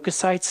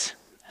leukocytes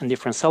and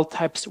different cell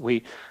types.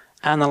 We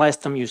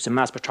analyzed them using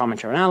mass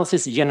spectrometry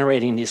analysis,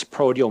 generating these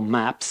proteome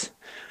maps.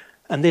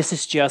 And this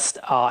is just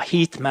a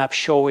heat map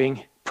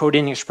showing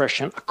protein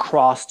expression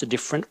across the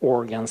different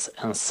organs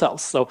and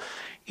cells. So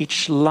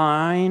each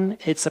line,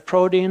 it's a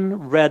protein.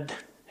 Red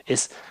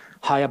is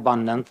high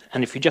abundant.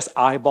 And if you just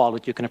eyeball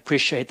it, you can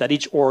appreciate that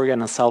each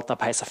organ and cell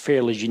type has a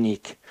fairly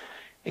unique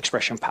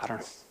expression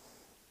pattern.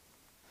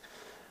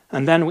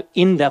 And then we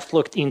in-depth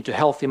looked into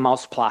healthy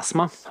mouse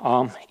plasma.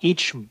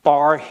 Each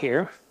bar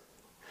here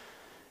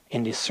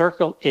in this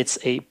circle, it's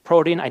a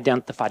protein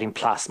identified in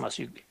plasma.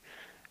 So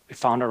we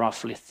found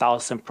roughly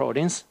 1,000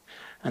 proteins.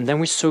 And then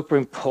we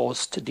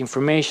superimposed the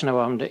information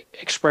around the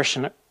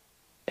expression,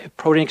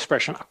 protein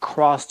expression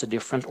across the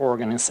different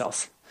organ and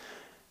cells.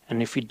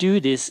 And if we do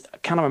this,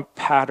 kind of a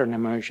pattern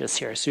emerges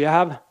here. So you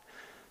have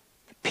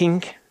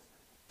pink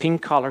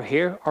pink color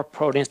here are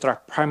proteins that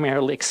are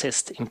primarily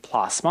exist in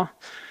plasma.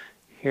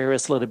 Here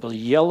is a little bit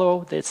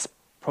yellow. That's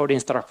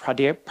proteins that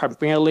are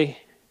primarily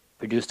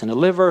produced in the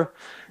liver,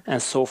 and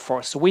so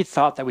forth. So we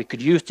thought that we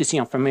could use this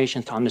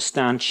information to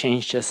understand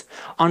changes,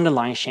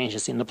 underlying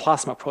changes in the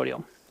plasma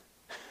proteome.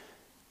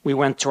 We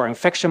went to our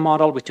infection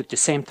model. We took the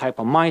same type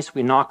of mice.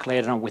 We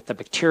inoculated them with the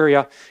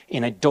bacteria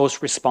in a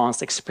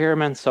dose-response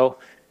experiment. So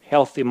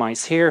healthy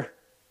mice here,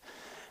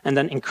 and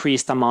then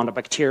increased the amount of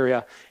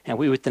bacteria, and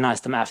we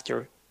euthanized them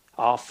after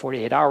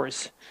 48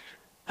 hours.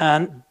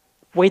 And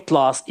weight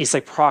loss is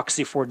a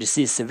proxy for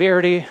disease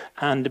severity,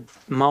 and the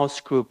mouse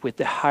group with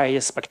the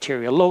highest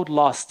bacterial load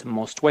lost the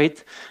most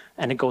weight,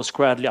 and it goes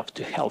gradually up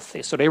to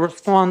healthy. So they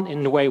respond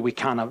in the way we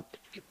kind of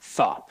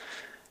thought.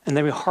 And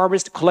then we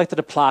collected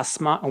the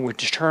plasma, and we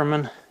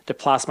determined the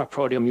plasma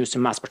proteome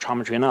using mass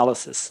spectrometry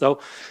analysis. So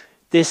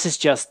this is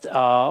just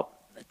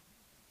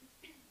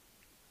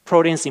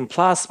proteins in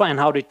plasma and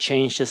how they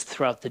changes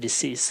throughout the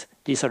disease.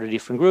 These are the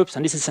different groups,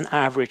 and this is an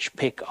average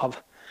pick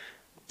of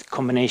the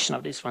combination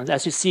of these ones.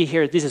 As you see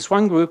here, this is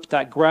one group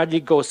that gradually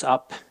goes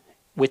up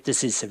with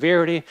disease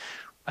severity.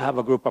 I have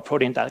a group of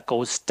protein that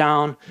goes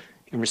down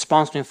in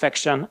response to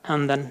infection,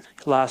 and then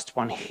the last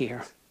one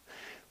here.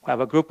 We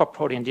have a group of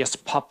protein that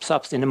just pops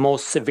up in the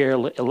most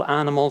severely ill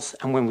animals,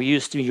 and when we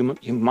use the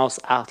human mouse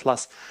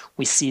atlas,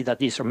 we see that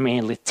these are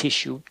mainly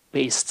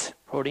tissue-based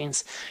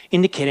proteins,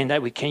 indicating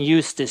that we can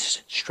use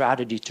this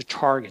strategy to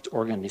target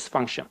organ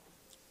dysfunction.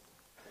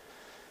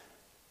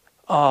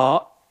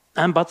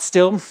 But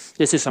still,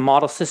 this is a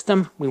model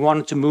system. We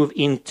wanted to move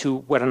into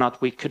whether or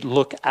not we could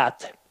look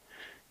at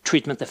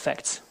treatment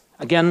effects.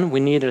 Again, we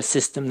needed a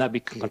system that we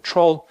can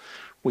control.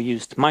 We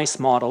used mice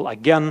model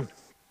again,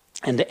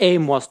 and the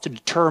aim was to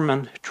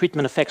determine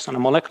treatment effects on a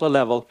molecular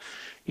level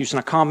using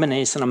a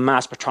combination of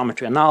mass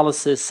spectrometry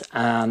analysis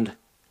and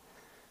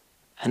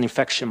an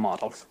infection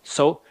model.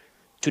 So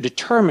to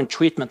determine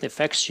treatment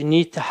effects, you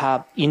need to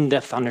have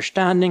in-depth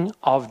understanding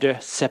of the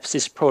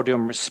sepsis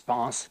proteome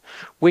response,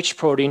 which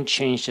protein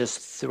changes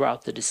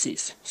throughout the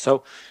disease.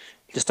 So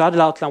the study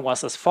outline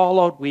was as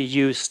followed. We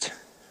used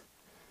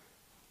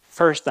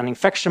first an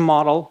infection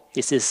model.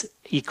 This is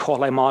E.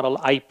 coli model,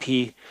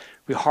 IP.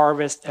 We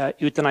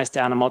euthanize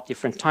the animal at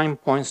different time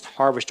points,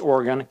 harvest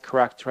organ,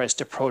 characterize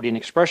the protein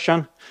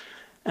expression,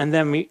 and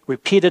then we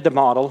repeated the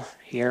model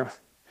here,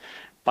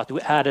 but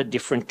we added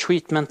different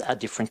treatment at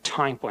different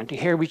time points.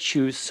 Here we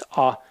choose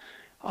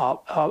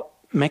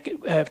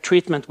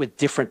treatment with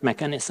different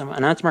mechanism,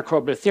 an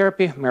antimicrobial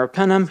therapy,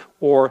 meropenem,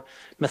 or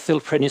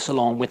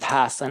methylprednisolone, which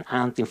has an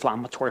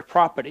anti-inflammatory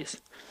properties.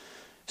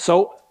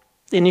 So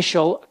the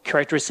initial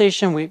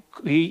characterization, we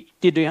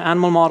did the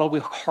animal model. We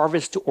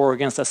harvest the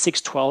organs at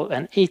 6, 12,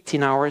 and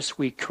 18 hours.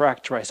 We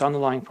characterize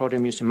underlying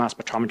protein using mass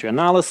spectrometry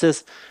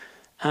analysis.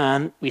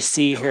 And we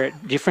see here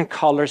different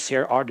colors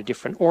here are the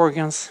different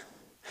organs.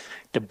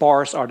 The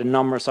bars are the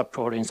numbers of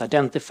proteins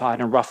identified,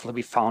 and roughly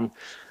we found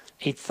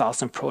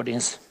 8,000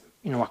 proteins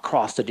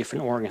across the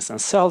different organs and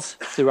cells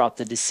throughout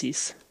the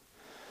disease.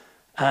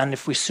 And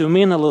if we zoom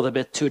in a little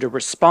bit to the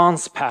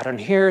response pattern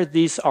here,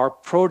 these are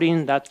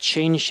protein that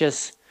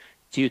changes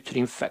due to the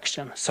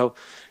infection. So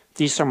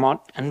these are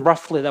and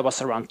roughly there was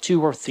around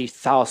 2,000 or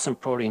 3,000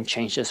 protein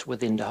changes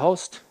within the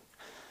host.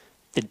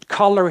 The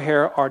color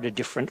here are the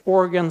different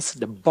organs.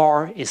 The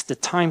bar is the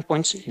time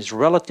points, is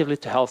relatively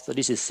to health. So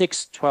this is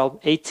 6, 12,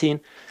 18,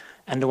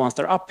 and the ones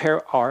that are up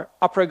here are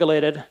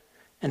upregulated,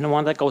 and the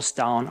one that goes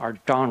down are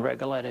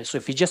downregulated. So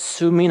if you just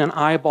zoom in and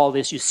eyeball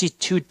this, you see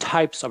two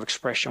types of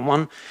expression.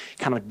 One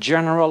kind of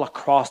general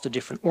across the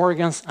different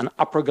organs, an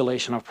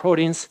upregulation of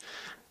proteins,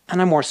 and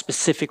a more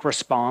specific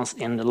response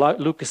in the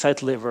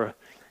leukocyte liver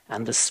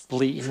and the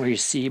spleen, where you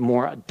see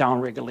more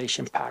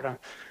downregulation pattern.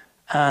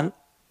 And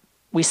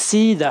we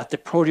see that the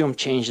proteome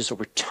changes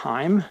over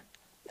time,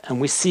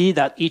 and we see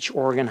that each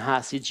organ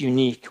has its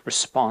unique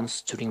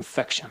response to the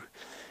infection.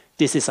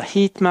 This is a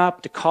heat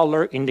map. The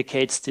color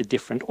indicates the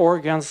different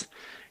organs,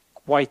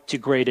 white to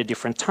gray the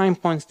different time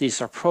points.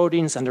 These are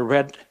proteins, and the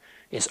red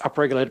is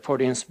upregulated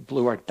proteins,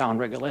 blue are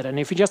downregulated. And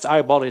if you just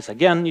eyeball this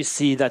again, you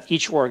see that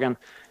each organ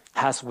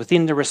has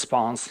within the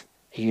response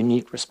a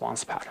unique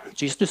response pattern.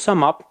 Just to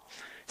sum up,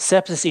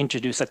 sepsis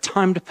introduced a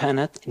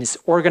time-dependent and is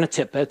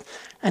organotypic,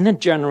 and in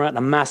general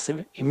a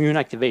massive immune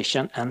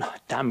activation and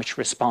damage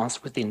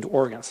response within the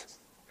organs.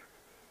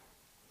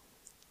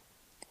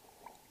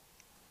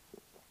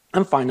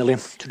 And finally,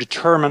 to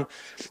determine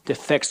the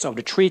effects of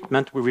the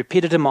treatment, we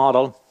repeated the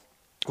model.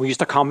 We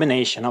used a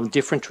combination of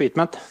different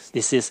treatment.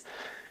 This is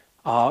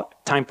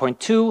time point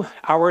 2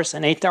 hours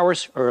and 8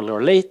 hours, early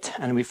or late,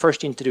 and we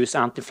first introduced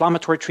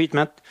anti-inflammatory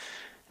treatment,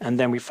 and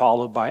then we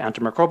followed by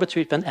antimicrobial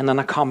treatment, and then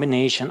a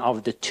combination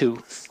of the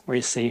two, where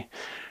you see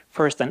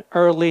first an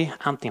early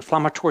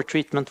anti-inflammatory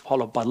treatment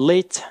followed by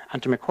late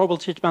antimicrobial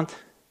treatment,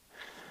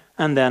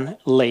 and then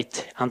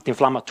late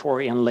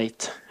anti-inflammatory and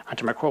late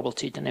antimicrobial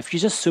treatment. If you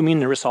just zoom in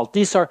the result,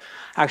 these are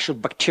actual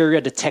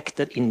bacteria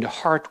detected in the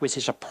heart, which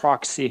is a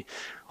proxy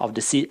of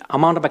the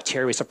amount of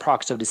bacteria is a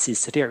proxy of disease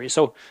severity.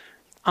 So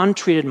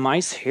untreated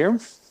mice here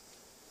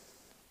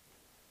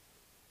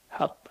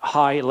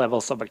high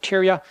levels of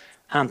bacteria.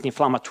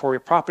 Anti-inflammatory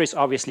properties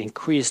obviously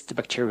increase the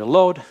bacterial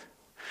load.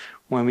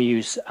 When we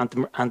use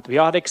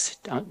antibiotics,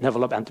 the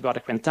level of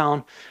antibiotic went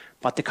down,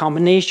 but the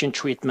combination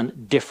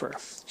treatment differ.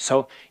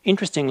 So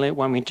interestingly,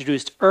 when we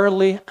introduced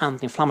early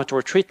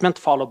anti-inflammatory treatment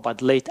followed by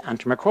late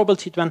antimicrobial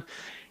treatment,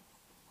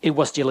 it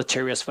was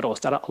deleterious for those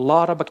that had a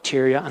lot of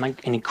bacteria and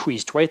an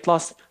increased weight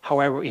loss.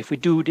 However, if we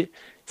do the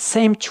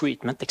same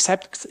treatment,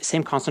 except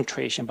same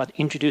concentration, but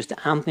introduce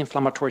the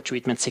anti-inflammatory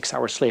treatment 6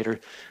 hours later,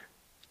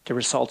 the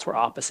results were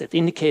opposite,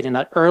 indicating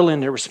that early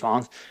in the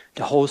response,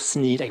 the hosts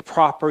need a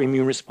proper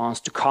immune response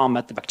to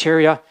combat the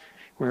bacteria,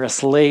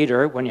 whereas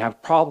later, when you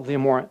have probably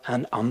more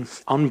an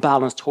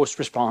unbalanced host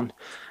response,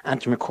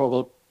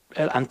 antimicrobial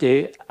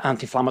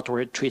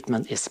anti-inflammatory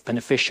treatment is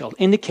beneficial,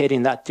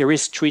 indicating that there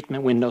is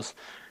treatment windows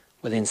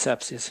within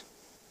sepsis.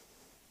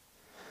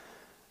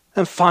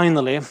 And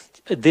finally,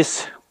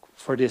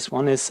 for this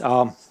one is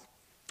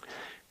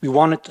we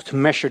wanted to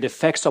measure the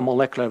effects on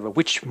molecular level.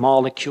 Which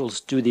molecules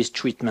do this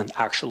treatment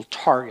actually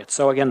target?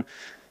 So again,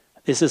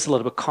 this is a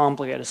little bit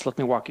complicated, so let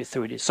me walk you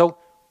through this. So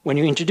when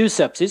you introduce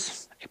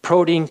sepsis, a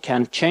protein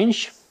can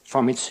change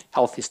from its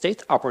healthy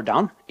state up or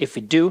down. If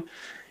it do,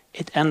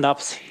 it ends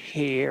up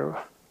here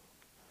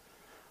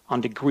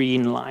on the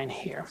green line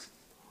here.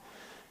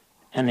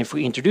 And if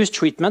we introduce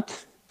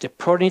treatment, the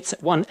proteins,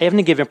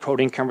 any given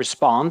protein can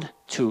respond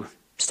to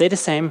stay the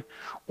same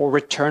or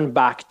return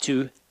back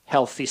to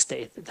healthy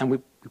state. Then we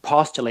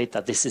postulate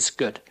that this is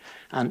good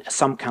and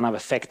some kind of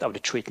effect of the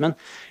treatment.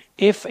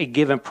 If a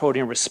given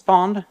protein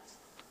respond,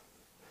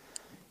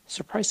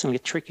 surprisingly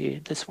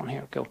tricky, this one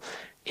here, go,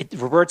 it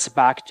reverts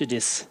back to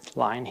this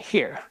line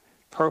here,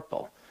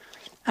 purple.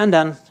 And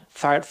then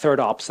third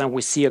option,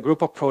 we see a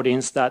group of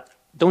proteins that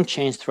don't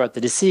change throughout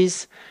the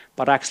disease,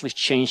 but actually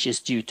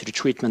changes due to the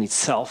treatment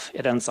itself.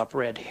 It ends up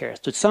red here.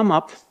 To sum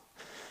up,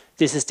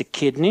 this is the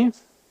kidney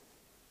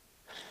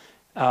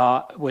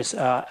with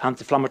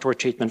anti-inflammatory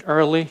treatment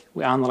early.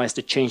 We analyzed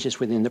the changes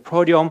within the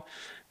proteome,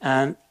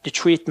 and the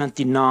treatment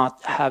did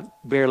not have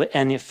barely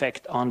any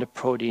effect on the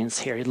proteins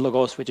here. It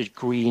goes with the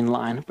green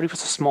line, but it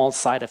was a small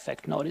side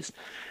effect, notice.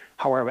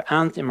 However,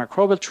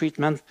 antimicrobial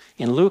treatment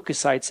in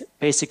leukocytes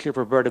basically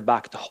reverted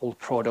back the whole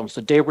proteome,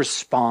 so they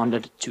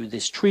responded to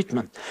this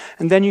treatment.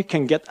 And then you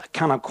can get a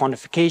kind of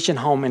quantification,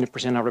 how many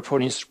percent of the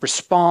proteins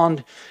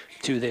respond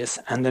to this,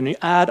 and then you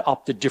add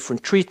up the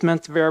different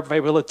treatment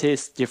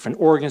variabilities, different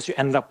organs, you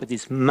end up with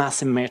this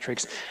massive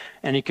matrix,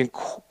 and you can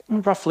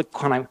roughly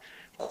kind of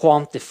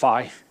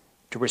quantify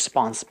the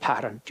response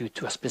pattern due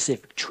to a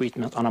specific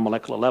treatment on a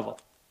molecular level.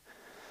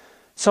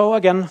 So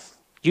again,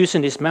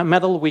 using this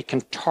method, we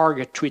can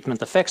target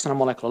treatment effects on a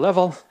molecular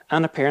level,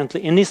 and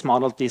apparently in this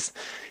model, this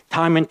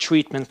time and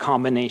treatment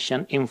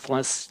combination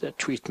influence the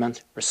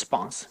treatment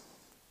response.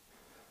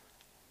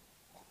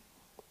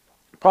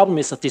 Problem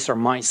is that these are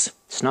mice.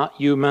 It's not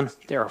human.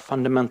 They are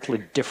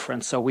fundamentally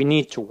different. So we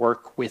need to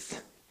work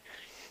with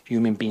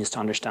human beings to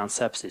understand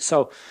sepsis.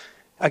 So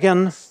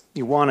again,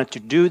 we wanted to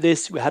do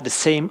this. We had the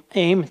same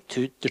aim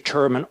to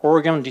determine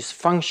organ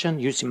dysfunction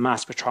using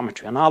mass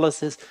spectrometry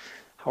analysis.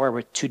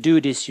 However, to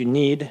do this, you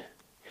need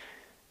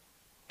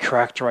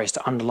characterize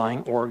the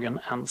underlying organ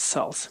and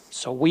cells.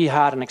 So we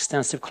had an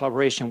extensive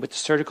collaboration with the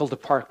surgical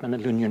department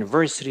at Lund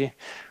University.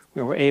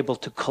 We were able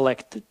to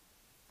collect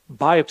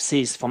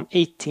biopsies from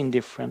 18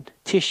 different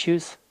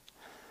tissues,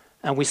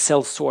 and we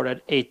cell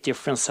sorted 8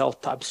 different cell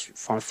types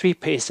from 3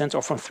 patients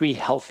or from 3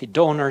 healthy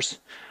donors.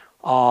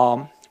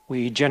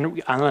 We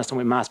analyze them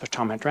with mass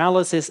spectrometry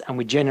analysis, and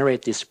we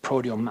generate these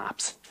proteome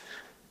maps,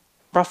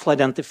 roughly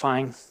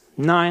identifying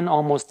 9,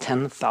 almost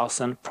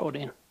 10,000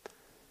 protein.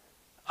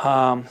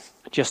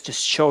 Just to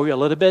show you a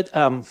little bit,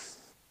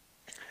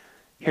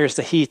 here's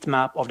the heat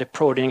map of the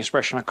protein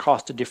expression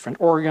across the different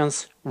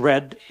organs.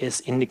 Red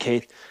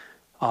indicate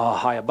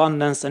high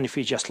abundance, and if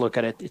you just look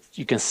at it,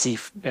 you can see,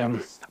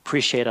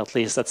 appreciate at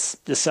least that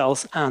the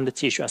cells and the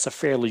tissue has a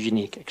fairly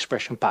unique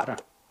expression pattern.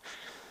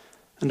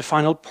 And the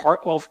final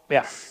part of,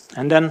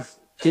 and then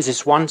this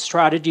is one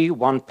strategy,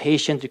 one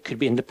patient. It could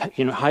be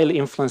highly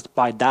influenced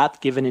by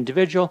that given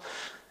individual.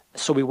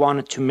 So we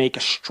wanted to make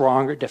a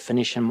stronger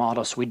definition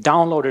model. So we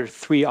downloaded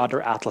 3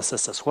 other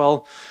atlases as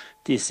well.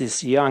 This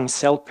is Young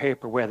Cell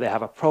paper where they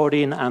have a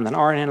protein and an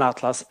RNA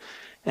atlas.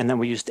 And then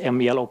we used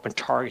MBL Open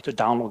Target to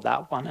download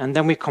that one. And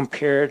then we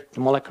compared the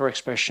molecular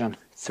expression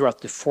throughout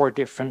the 4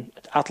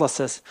 different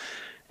atlases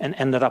and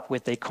ended up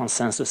with a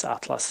consensus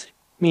atlas,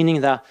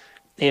 meaning that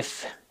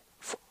if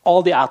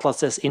all the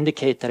atlases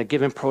indicate that a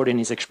given protein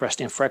is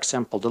expressed in, for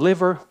example, the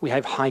liver, we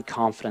have high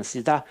confidence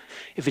in that.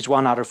 If it's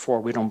 1 out of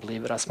 4, we don't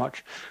believe it as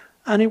much.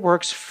 And it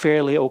works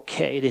fairly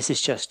okay. This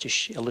is just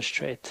to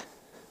illustrate.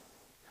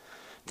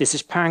 This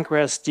is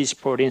pancreas. These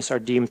proteins are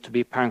deemed to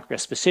be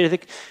pancreas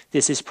specific.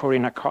 This is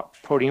protein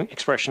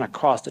expression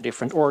across the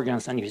different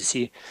organs, and you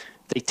see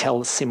they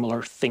tell a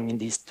similar thing in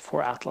these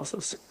 4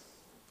 atlases.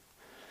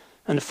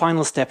 And the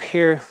final step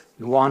here,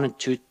 we wanted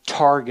to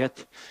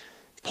target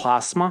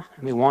plasma,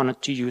 and we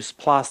wanted to use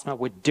plasma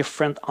with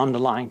different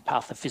underlying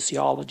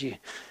pathophysiology.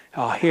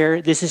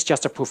 Here, this is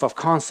just a proof of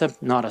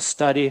concept, not a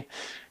study.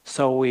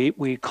 So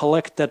we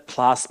collected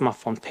plasma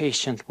from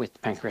patients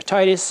with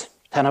pancreatitis,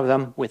 10 of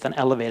them with an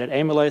elevated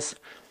amylase,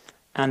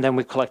 and then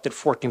we collected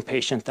 14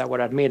 patients that were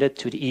admitted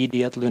to the ED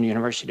at Lund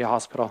University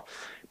Hospital,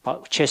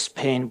 but chest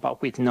pain,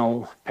 but with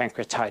no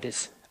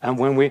pancreatitis. And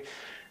when we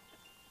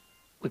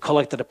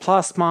collected the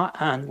plasma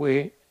and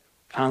we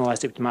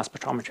analyzed it with mass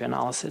spectrometry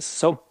analysis.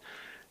 So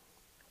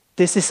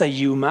this is a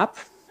UMAP.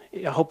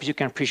 I hope you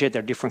can appreciate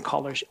their different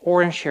colors.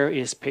 Orange here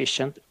is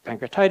patient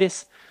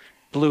pancreatitis.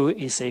 Blue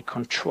is a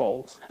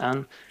control.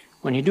 And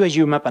when you do a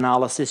UMAP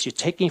analysis, you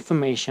take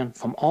information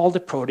from all the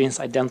proteins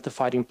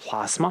identified in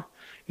plasma,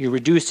 you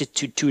reduce it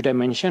to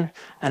 2-dimension,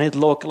 and it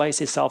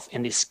localizes itself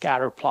in this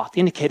scatter plot,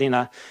 indicating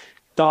that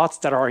dots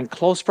that are in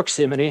close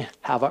proximity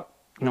have a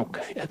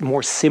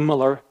more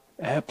similar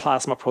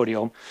plasma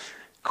proteome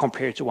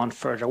compared to one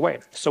further away.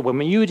 So when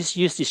we use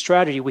this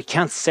strategy, we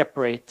can't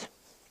separate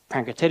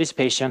pancreatitis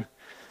patient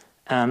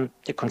and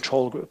the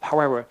control group.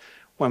 However,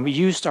 when we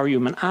used our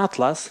human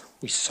atlas,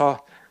 we saw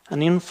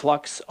an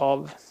influx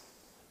of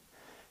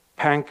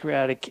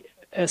pancreatic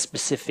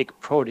specific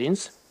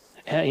proteins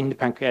in the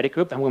pancreatic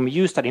group. And when we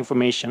used that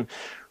information,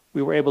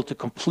 we were able to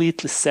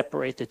completely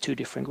separate the two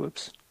different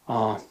groups,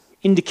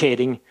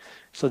 indicating,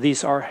 so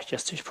these are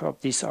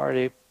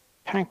the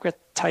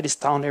pancreatitis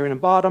down there in the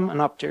bottom,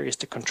 and up there is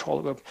the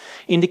control group,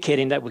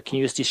 indicating that we can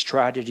use this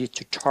strategy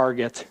to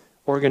target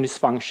organ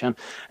dysfunction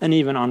and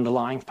even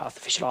underlying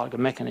pathophysiological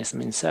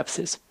mechanism in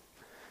sepsis.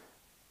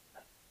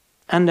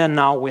 And then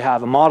now we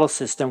have a model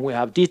system. We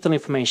have detailed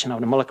information of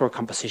the molecular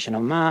composition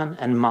of man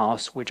and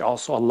mouse, which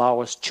also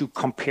allow us to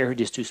compare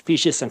these two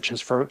species and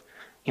transfer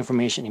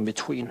information in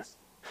between.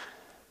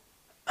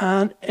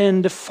 And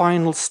in the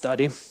final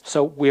study,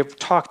 so we have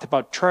talked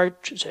about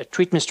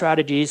treatment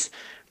strategies,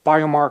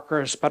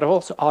 biomarkers, but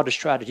also other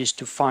strategies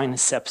to find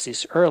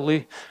sepsis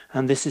early.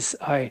 And this is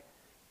a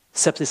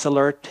sepsis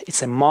alert.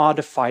 It's a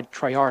modified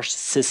triage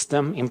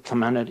system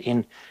implemented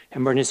in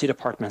emergency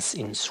departments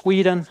in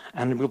Sweden,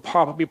 and it will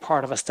probably be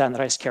part of a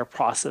standardized care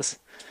process.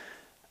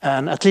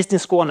 And at least in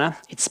Skåne,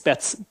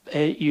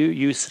 you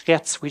use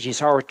RETS, which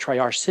is our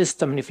triage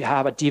system. And if you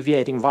have a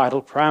deviating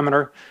vital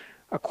parameter,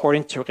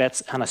 according to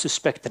RETS and a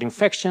suspected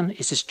infection,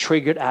 it is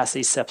triggered as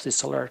a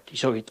sepsis alert.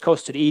 So it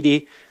goes to the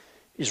ED,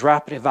 is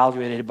rapidly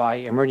evaluated by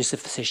emergency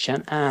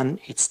physician and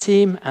its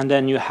team, and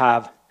then you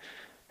have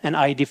an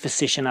ID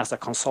physician as a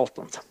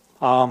consultant.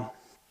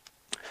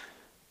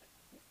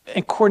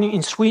 According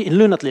in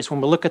Lund at least, when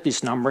we look at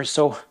these numbers,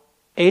 so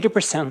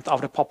 80%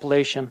 of the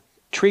population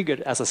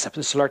triggered as a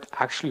sepsis alert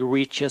actually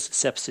reaches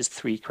sepsis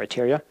 3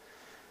 criteria.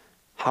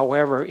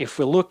 However, if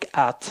we look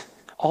at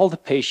all the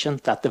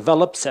patients that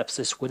develop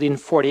sepsis within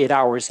 48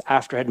 hours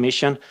after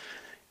admission,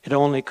 it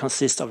only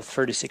consists of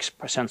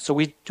 36%. So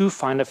we do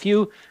find a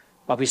few,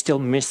 but we still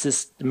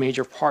misses the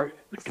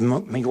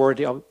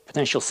majority of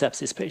potential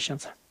sepsis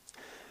patients.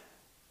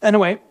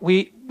 Anyway,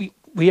 we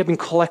have been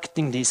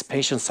collecting these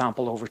patient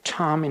samples over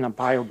time in a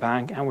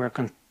biobank, and we're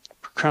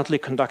currently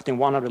conducting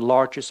one of the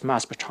largest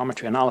mass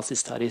spectrometry analysis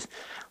studies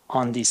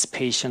on this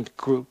patient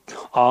group.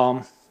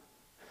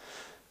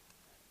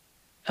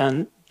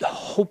 And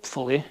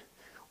hopefully,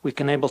 we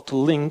can able to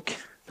link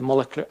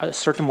a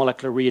certain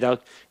molecular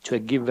readout to a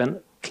given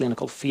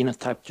clinical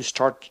phenotype to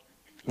start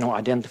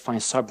identifying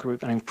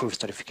subgroup and improve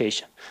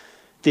stratification.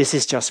 This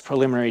is just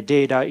preliminary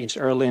data. It's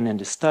early in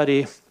the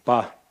study,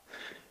 but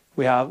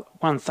we have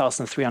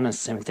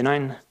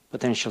 1,379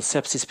 potential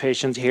sepsis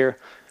patients here.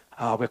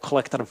 We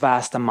collected a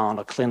vast amount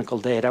of clinical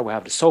data. We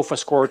have the SOFA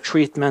score,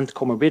 treatment,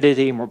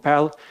 comorbidity,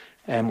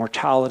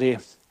 mortality,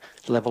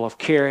 level of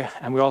care,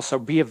 and we also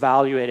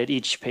reevaluated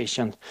each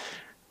patient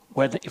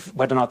whether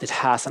or not it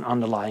has an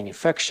underlying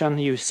infection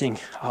using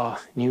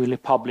newly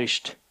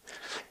published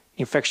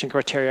infection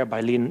criteria by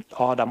Lynn,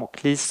 Adam,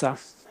 och Lisa.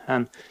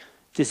 And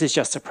this is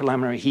just a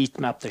preliminary heat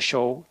map to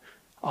show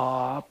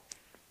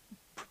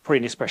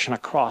protein expression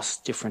across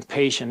different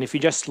patients. If you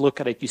just look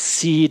at it, you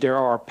see there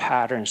are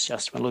patterns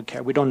just when we look at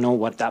it. We don't know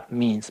what that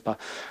means, but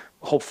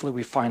hopefully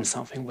we find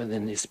something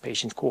within this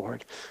patient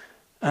cohort.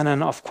 And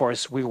then, of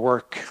course, we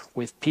work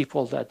with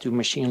people that do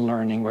machine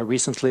learning, where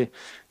recently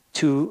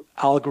 2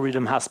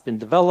 algorithms has been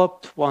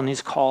developed. One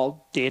is called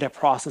data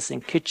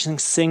processing kitchen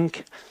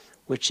sink,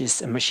 which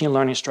is a machine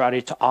learning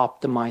strategy to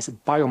optimize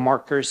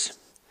biomarkers.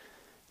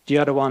 The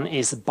other one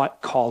is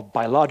called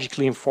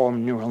biologically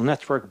informed neural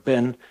network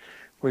bin,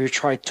 where you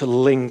try to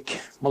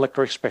link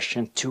molecular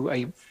expression to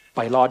a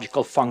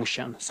biological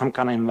function, some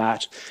kind of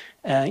match,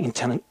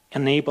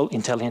 enable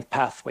intelligent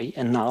pathway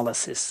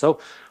analysis. So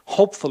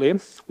hopefully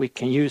we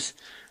can use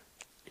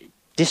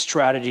this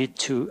strategy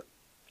to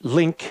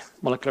link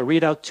molecular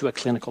readout to a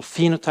clinical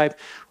phenotype.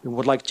 We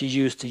would like to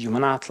use the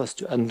human atlas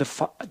to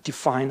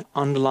define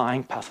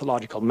underlying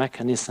pathological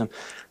mechanism,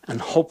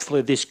 and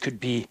hopefully this could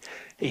be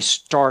a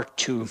start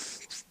to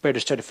better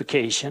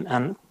stratification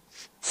and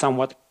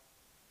somewhat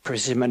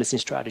precision medicine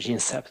strategy in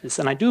sepsis.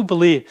 And I do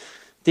believe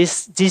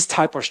These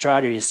type of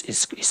strategies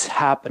is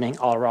happening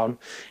all around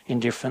in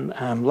different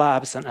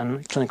labs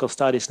and clinical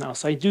studies now.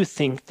 So I do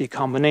think the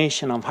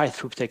combination of high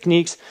throughput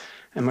techniques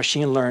and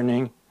machine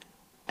learning,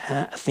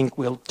 I think,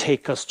 will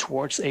take us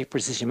towards a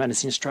precision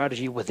medicine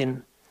strategy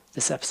within the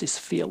sepsis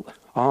field.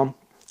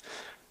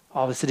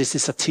 Obviously, this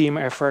is a team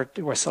effort.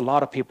 There was a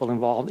lot of people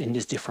involved in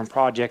these different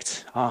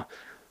projects. I'd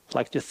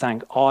like to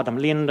thank Adam,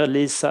 Linda,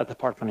 Lisa,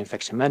 Department of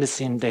Infection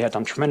Medicine. They have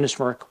done tremendous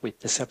work with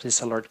the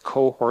Sepsis Alert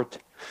cohort.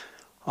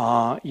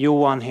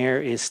 Johan here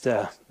is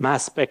the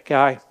mass spec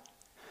guy.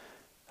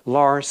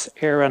 Lars,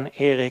 Aaron,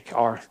 Erik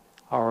are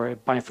our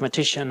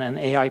bioinformatician and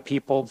AI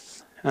people.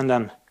 And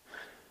then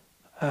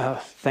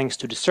thanks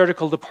to the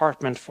surgical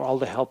department for all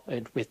the help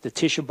with the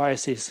tissue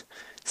biases.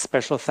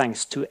 Special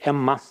thanks to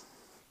Emma,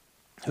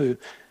 who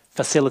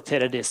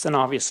facilitated this. And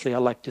obviously, I'd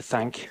like to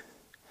thank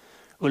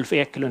Ulf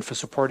Ekelund for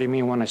supporting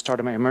me when I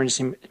started my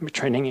emergency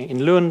training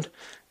in Lund.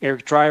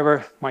 Eric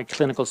Driver, my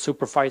clinical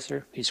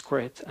supervisor, he's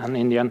great, and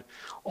Indian.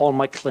 All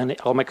my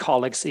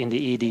colleagues in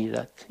the ED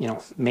that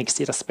makes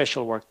it a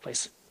special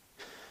workplace.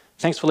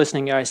 Thanks for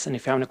listening, guys. And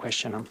if you have any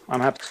question, I'm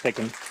happy to take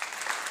them.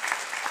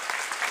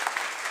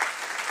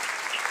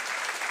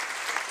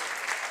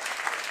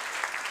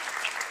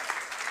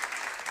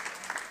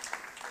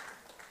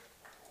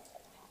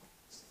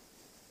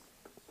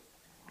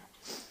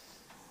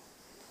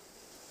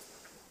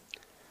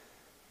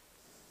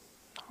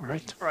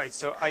 All right.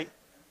 So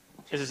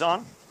is this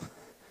on?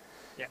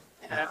 Yeah.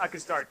 I can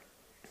start.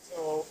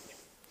 So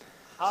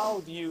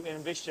how do you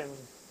envision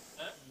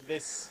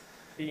this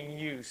being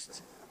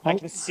used? I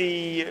can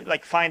see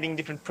finding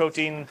different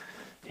proteins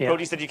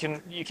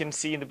that you can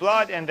see in the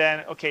blood, and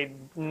then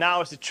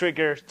now is the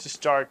trigger to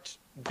start.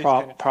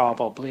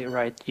 Probably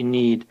right. You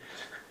need.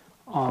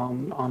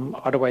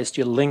 Otherwise,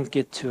 you link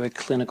it to a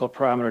clinical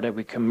parameter that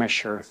we can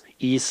measure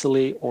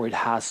easily, or it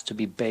has to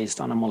be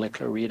based on a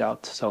molecular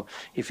readout. So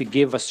if you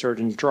give a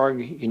certain drug,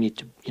 you need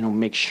to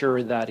make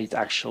sure that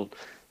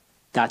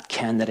that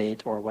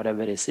candidate or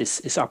whatever it is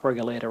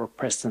upregulated or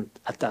present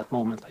at that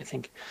moment. I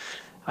think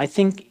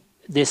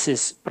the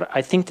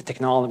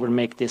technology will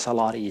make this a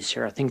lot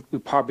easier. I think we're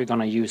probably going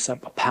to use a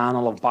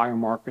panel of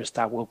biomarkers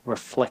that will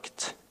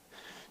reflect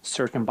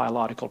certain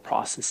biological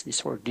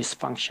processes or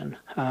dysfunction,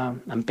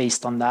 and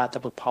based on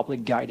that will probably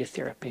guide the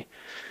therapy.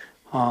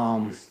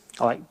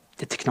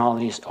 The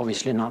technology is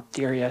obviously not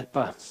there yet,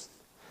 but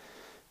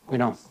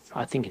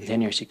I think in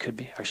 10 years it could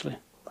be actually.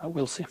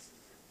 We'll see.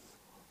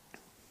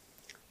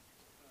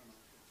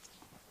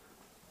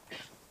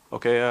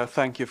 Okay,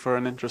 thank you for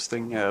an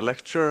interesting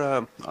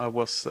lecture.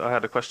 I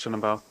had a question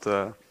about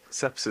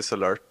sepsis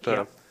alert.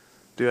 Yeah.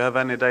 Do you have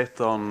any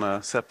data on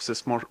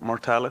sepsis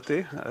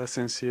mortality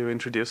since you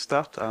introduced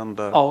that? And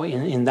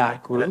in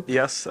that group?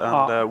 Yes,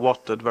 and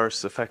what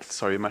adverse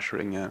effects are you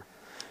measuring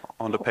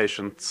on the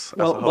patients as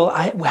a whole?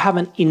 Well, we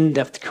haven't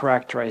in-depth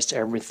characterized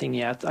everything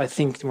yet. I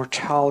think the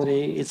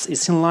mortality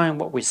it's in line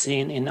with what we've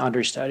seen in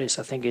other studies.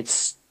 I think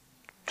it's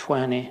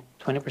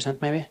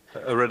 20% maybe.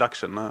 A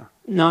reduction?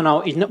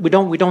 No,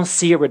 we don't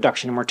see a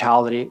reduction in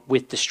mortality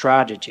with the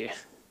strategy.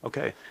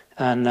 Okay.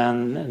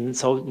 And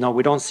so no,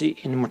 we don't see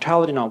in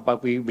mortality, no,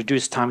 but we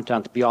reduce time to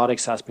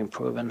antibiotics has been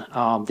proven.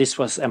 This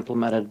was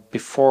implemented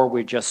before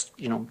we're just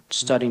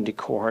studying the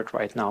cohort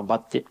right now.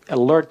 But the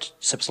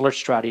sepsis alert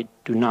strategy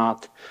do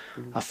not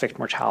affect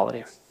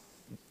mortality.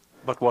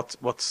 But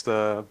what's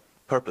the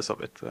purpose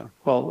of it?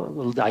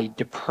 Well,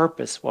 the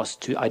purpose was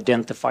to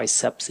identify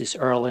sepsis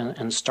early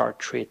and start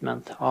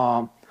treatment.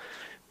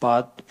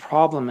 But the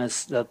problem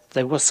is that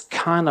they was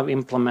kind of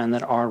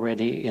implemented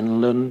already in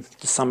Lund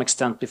to some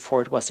extent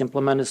before it was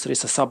implemented. So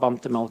it's a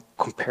suboptimal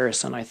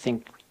comparison, I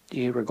think,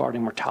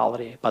 regarding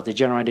mortality. But the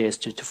general idea is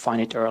to find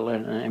it early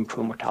and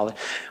improve mortality.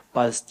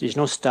 But there's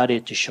no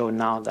study to show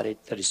now that it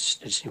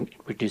is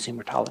reducing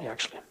mortality,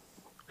 actually.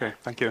 Okay,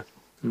 thank you.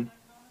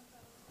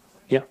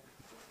 Yeah.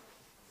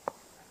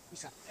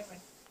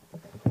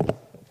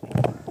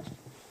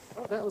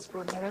 Oh, that was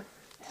coordinated.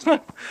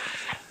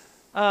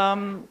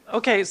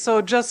 Okay,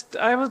 so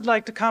I would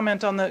like to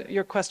comment on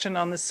your question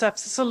on the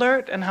sepsis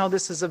alert and how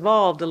this has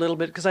evolved a little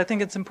bit, because I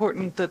think it's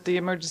important that the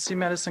emergency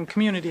medicine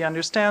community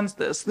understands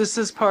this. This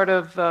is part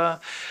of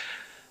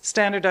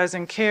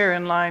standardizing care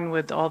in line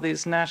with all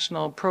these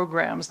national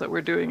programs that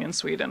we're doing in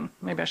Sweden.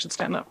 Maybe I should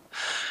stand up.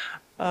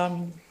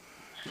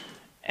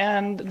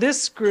 And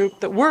this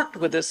group that worked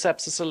with this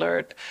sepsis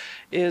alert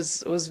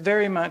was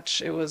very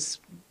much, I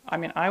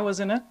was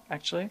in it,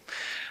 actually.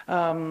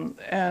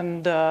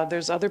 And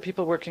there's other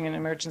people working in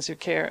emergency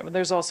care.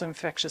 There's also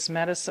infectious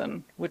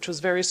medicine, which was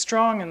very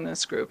strong in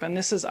this group. And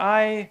this is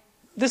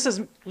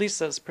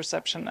Lisa's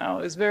perception now,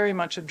 is very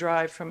much a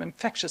drive from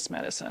infectious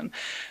medicine.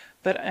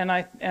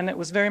 And it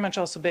was very much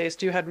also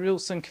based, you had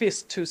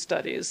Rosenqvist 2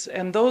 studies.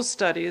 And those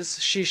studies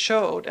she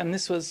showed, and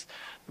this was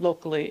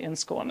locally in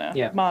Skåne,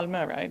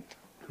 Malmö, right?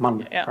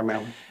 Malmö,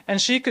 primarily.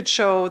 And she could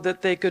show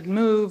that they could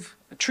move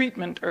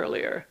treatment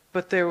earlier.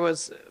 But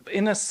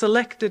in a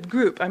selected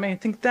group. I mean, I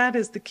think that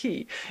is the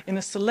key. In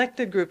a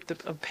selected group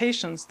of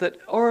patients that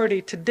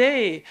already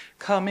today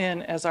come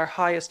in as our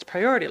highest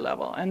priority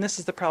level. And this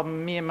is the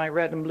problem, me and my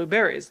red and blue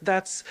berries.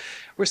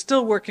 We're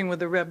still working with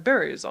the red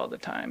berries all the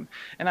time.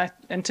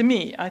 And to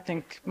me, I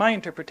think my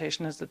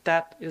interpretation is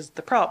that is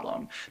the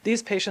problem.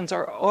 These patients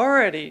are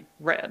already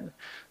red.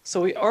 So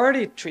we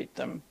already treat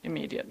them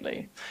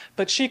immediately.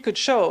 But she could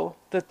show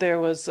that there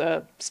was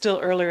still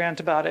earlier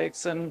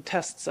antibiotics and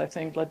tests, I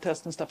think, blood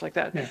tests and stuff like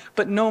that,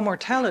 but no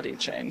mortality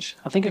change.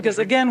 I think because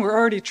again, we're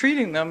already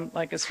treating them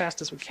like as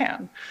fast as we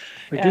can.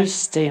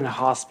 Reduced stay in a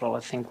hospital, I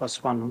think,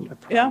 was one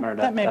parameter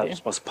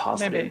that was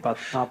positive, maybe. but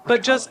not.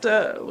 But just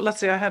let's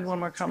see, I had one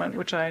more comment,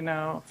 which I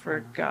now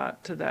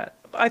forgot to that.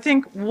 I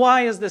think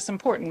why is this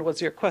important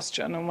was your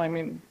question, and I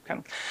mean,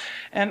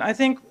 and I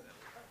think.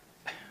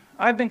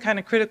 I've been kind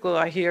of critical,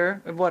 I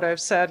hear, of what I've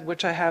said,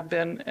 which I have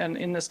been, and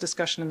in this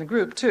discussion in the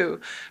group too.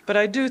 But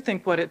I do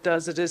think what it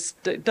does,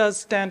 it does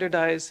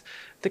standardize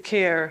the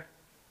care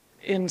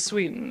in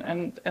Sweden,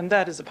 and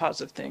that is a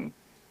positive thing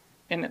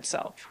in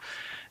itself.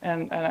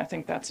 And I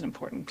think that's an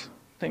important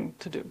thing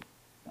to do.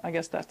 I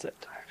guess that's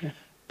it. Yeah.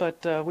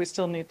 But we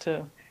still need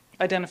to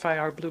identify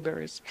our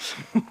blueberries.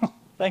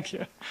 Thank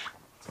you.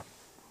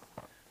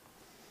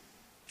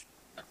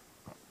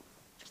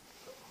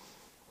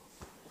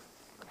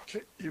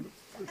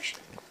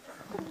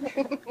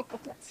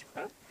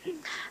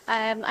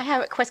 I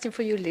have a question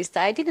for you, Lisa.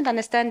 I didn't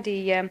understand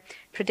the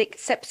predict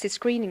sepsis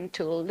screening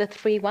tool, the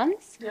 3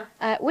 ones.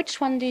 Yeah. Which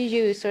one do you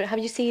use, or have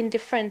you seen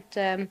different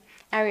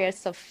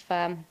areas of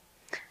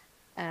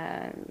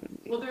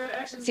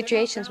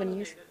situations when you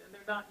use?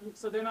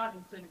 They're not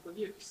in clinical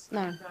use.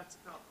 No. That's a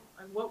problem.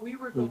 And what we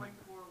were going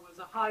for was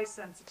a high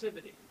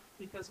sensitivity,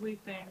 because we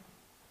think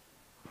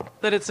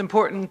that it's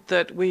important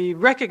that we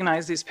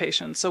recognize these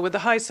patients. So with the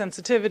high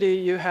sensitivity,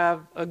 you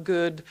have a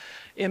good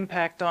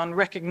impact on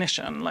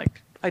recognition,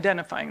 like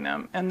identifying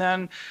them. And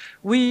then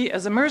we,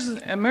 as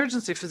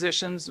emergency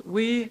physicians,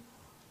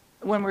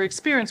 when we're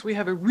experienced, we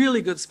have a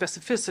really good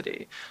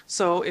specificity.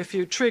 So if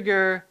you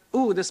trigger,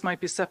 this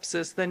might be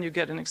sepsis, then you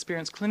get an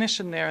experienced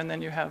clinician there, and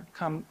then you have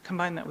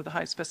combine that with a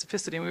high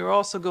specificity. And we were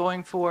also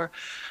going for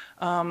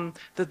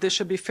that this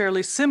should be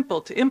fairly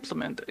simple to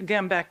implement.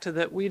 Again, back to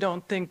that, we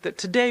don't think that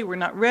today we're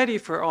not ready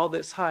for all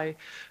this high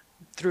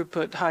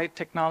throughput, high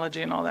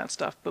technology and all that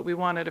stuff, but we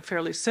wanted a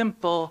fairly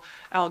simple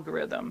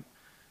algorithm,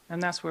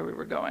 and that's where we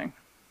were going.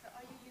 So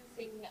are you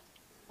using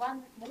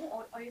one more,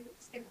 or are you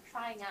still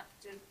trying out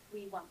the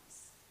 3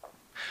 ones?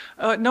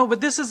 No,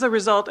 but this is the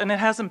result, and it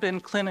hasn't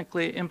been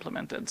clinically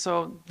implemented,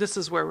 so this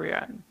is where we're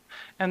at.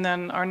 And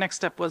then our next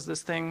step was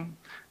this thing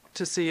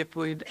to see if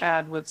we'd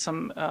add with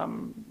some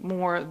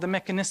more the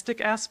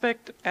mechanistic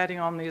aspect, adding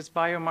on these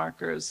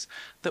biomarkers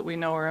that we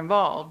know are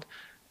involved,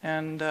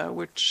 and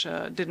which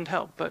didn't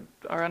help. But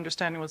our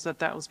understanding was that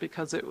that was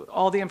because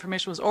all the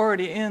information was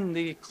already in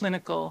the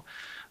clinical,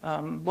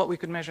 what we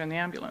could measure in the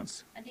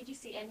ambulance. And did you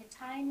see any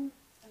time,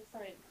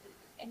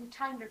 any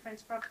time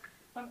difference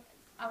from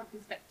our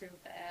perspective,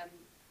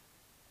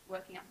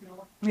 working up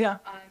north? Yeah.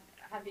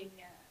 Having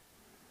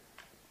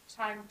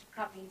time to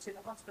come into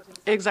the hospital.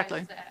 Exactly.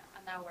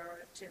 An hour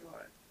or 2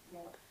 or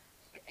more.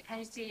 Can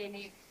you see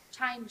any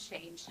time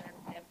change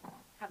and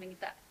having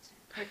that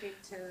put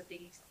into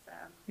these?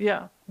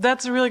 Yeah,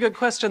 that's a really good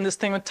question, this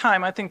thing with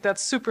time. I think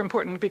that's super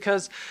important,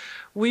 because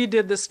we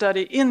did this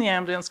study in the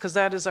ambulance, because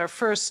that is our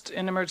first,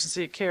 in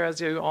emergency care,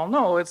 as you all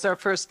know, it's our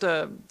first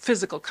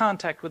physical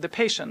contact with the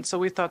patient. So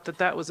we thought that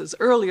that was as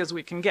early as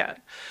we can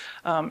get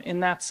in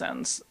that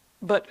sense.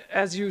 But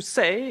as you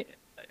say,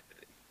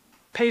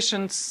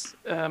 patients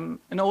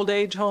in old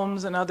age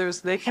homes and others,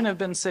 they can have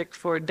been sick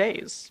for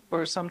days,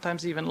 or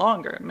sometimes even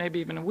longer, maybe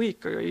even a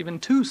week, or even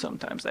 2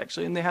 sometimes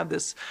actually, and they have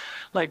this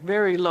like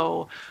very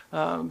low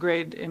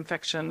grade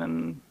infection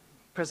and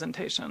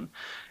presentation.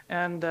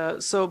 And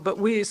but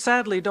we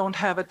sadly don't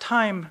have a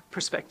time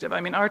perspective.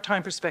 I mean, our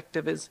time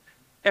perspective is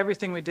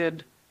everything we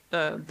did,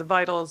 the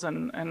vitals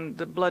and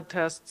the blood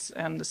tests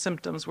and the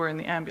symptoms were in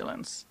the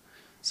ambulance.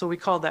 So we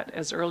call that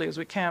as early as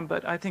we can,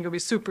 but I think it would be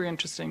super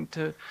interesting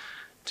to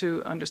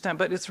understand.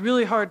 But it's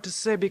really hard to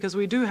say, because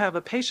we do have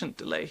a patient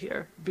delay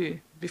here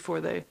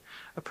before they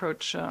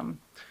approach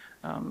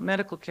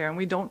medical care, and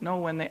we don't know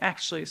when they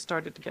actually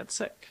started to get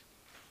sick.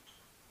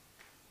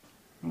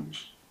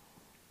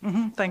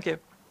 Thank you.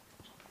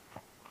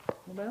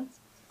 Anybody else?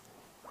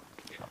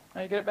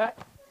 Now you get it back?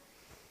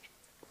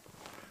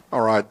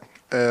 All right.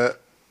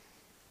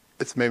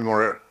 It's maybe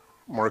more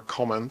a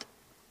comment.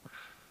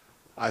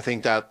 I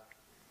think that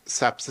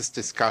sepsis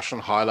discussion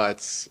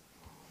highlights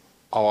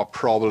our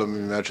problem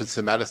in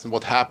emergency medicine.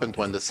 What happened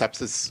when the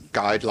sepsis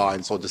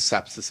guidelines or the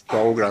sepsis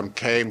program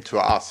came to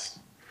us?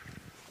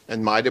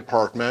 In my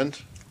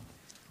department,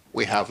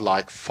 we have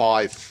like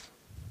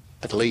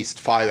at least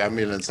five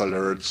ambulance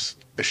alerts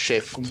a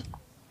shift,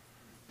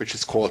 which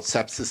is called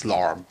sepsis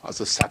alarm, as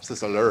a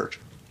sepsis alert.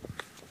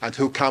 And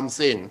who comes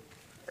in?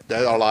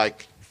 They are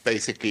like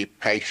basically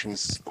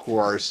patients who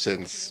are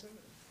since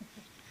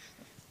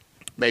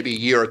maybe a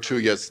year or 2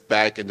 years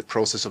back in the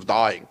process of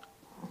dying.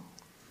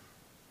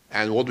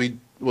 And what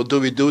do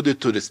we do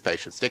to these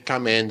patients? They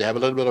come in, they have a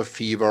little bit of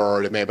fever,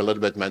 or they may have a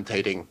little bit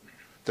mentating,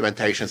 the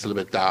mentation is a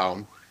little bit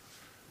down,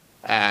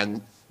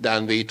 and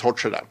then we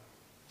torture them.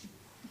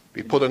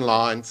 We put in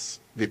lines,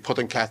 we put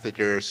in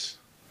catheters,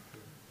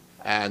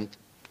 and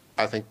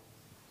I think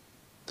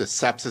the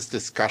sepsis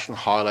discussion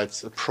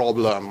highlights a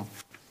problem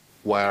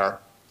where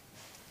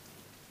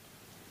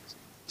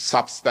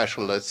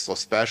subspecialists or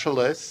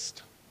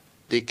specialists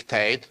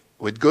dictate,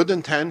 with good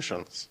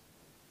intentions,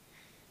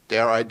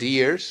 their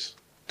ideas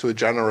to a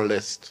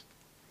generalist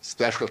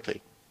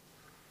specialty.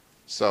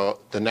 So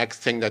the next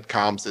thing that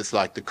comes is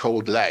like the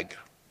cold leg.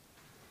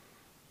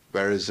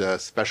 There is a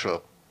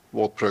special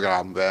ward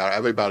program where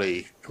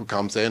everybody who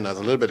comes in has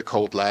a little bit of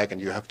cold leg, and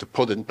you have to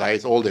put in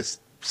place all this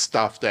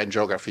stuff, the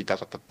angiography,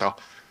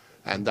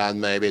 and then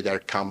maybe there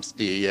comes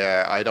the,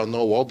 I don't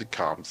know what it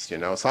comes,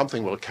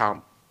 something will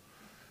come.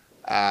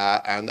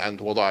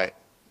 And what I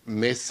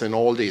miss in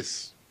all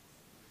these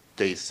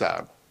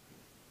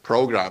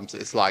programs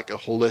is like a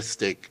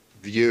holistic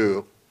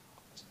view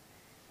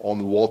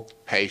on what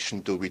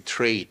patient do we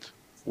treat,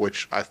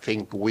 which I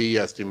think we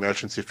as the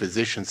emergency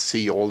physicians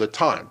see all the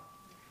time.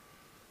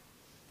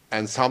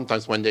 And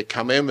sometimes when they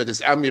come in with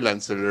this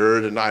ambulance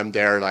alert, and I'm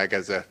there like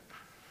as a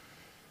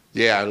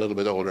little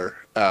bit older,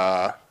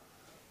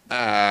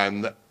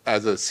 and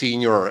as a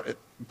senior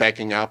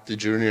backing up the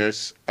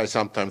juniors, I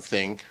sometimes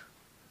think,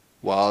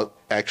 well,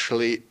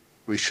 actually,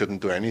 we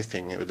shouldn't do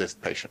anything with this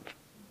patient.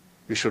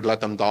 We should let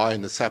them die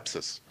in the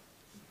sepsis,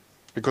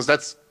 because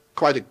that's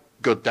quite a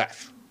good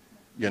death,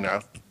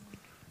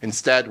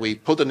 Instead, we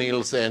put the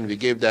needles in, we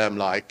give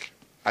them I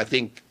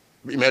think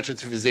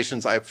emergency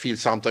physicians, I feel,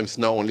 sometimes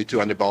know only 2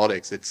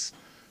 antibiotics. It's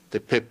the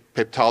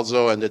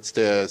piptazo and it's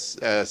the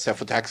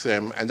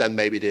cefotaxime, and then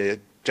maybe the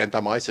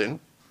gentamicin.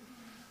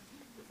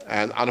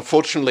 And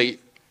unfortunately,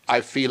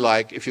 I feel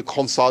like if you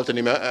consult an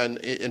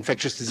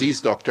infectious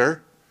disease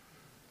doctor,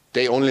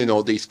 they only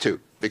know these 2.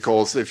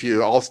 Because if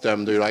you ask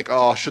them, they're like,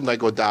 oh, shouldn't I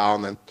go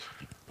down and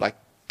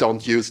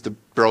don't use the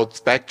broad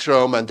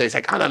spectrum? And they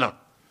say, oh, no.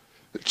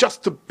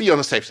 Just to be on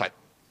the safe side,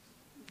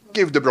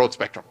 give the broad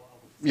spectrum,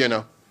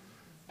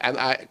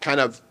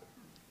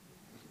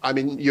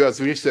 And you as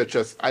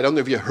researchers, I don't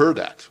know if you heard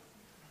that.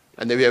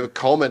 And if you have a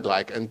comment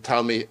and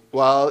tell me,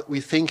 well,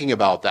 we're thinking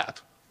about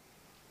that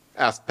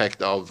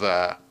aspect of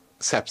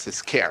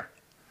sepsis care.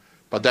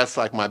 But that's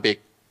my big,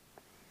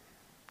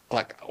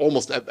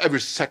 almost every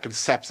second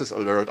sepsis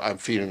alert, I'm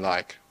feeling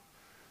like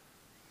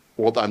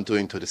what I'm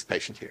doing to this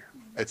patient here.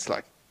 It's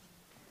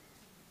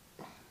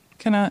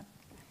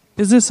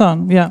Is this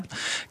on? Yeah.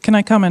 Can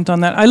I comment on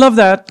that? I love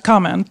that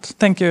comment.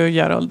 Thank you,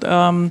 Gerald.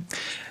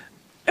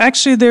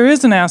 Actually, there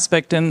is an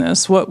aspect in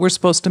this, what we're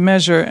supposed to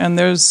measure, and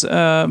there's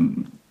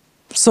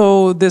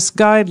so this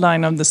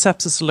guideline of the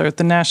sepsis alert,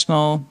 the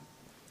national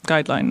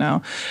guideline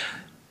now,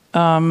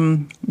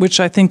 which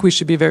I think we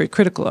should be very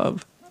critical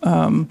of.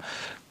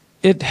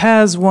 It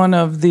has one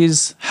of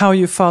these, how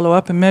you follow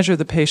up and measure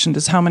the patient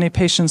is how many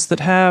patients that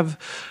have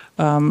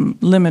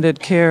limited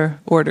care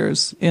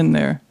orders in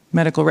their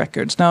medical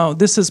records. Now,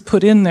 this is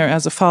put in there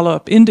as a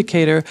follow-up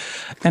indicator,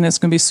 and it's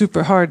going to be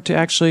super hard to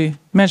actually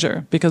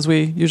measure because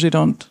we usually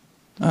don't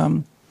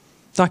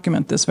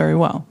document this very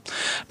well.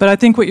 But I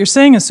think what you're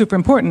saying is super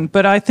important.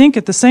 But I think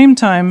at the same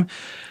time,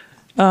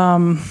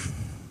 a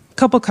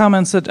couple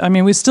comments that,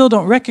 we still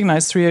don't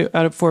recognize 3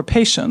 out of 4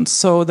 patients.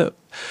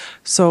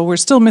 So we're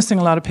still missing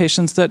a lot of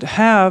patients that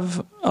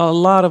have a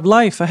lot of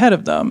life ahead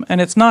of them. And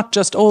it's not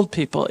just old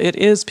people. It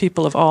is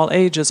people of all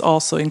ages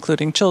also,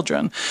 including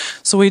children.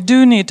 So we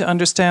do need to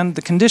understand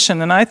the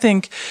condition. And I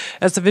think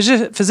as a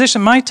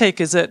physician, my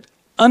take is that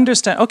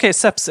okay,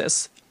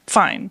 sepsis,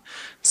 fine.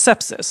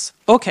 Sepsis,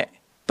 okay.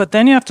 But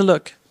then you have to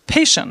look,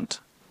 patient,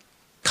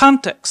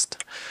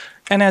 context.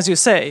 And as you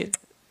say,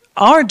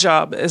 our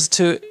job is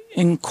to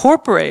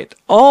incorporate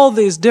all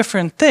these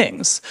different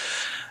things.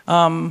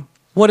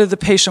 What did the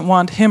patient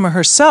want, him or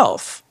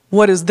herself?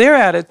 What is their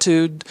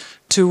attitude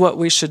to what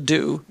we should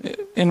do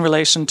in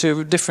relation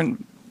to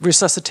different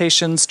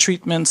resuscitations,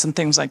 treatments, and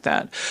things like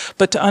that?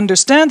 But to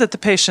understand that the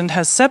patient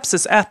has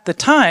sepsis at the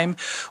time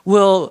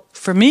will,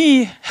 for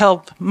me,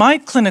 help my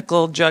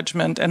clinical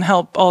judgment and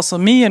help also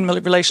me in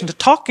relation to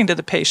talking to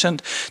the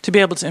patient to be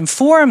able to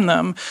inform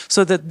them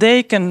so that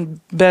they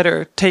can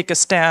better take a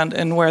stand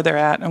in where they're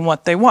at and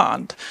what they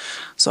want.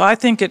 So I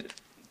think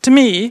to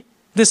me,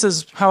 this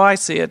is how I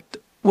see it.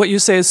 What you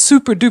say is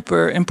super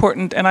duper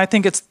important, and I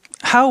think it's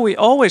how we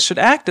always should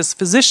act as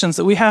physicians,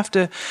 that we have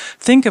to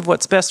think of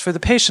what's best for the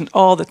patient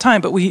all the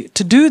time. But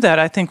to do that,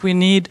 I think we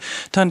need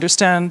to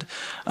understand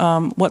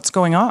what's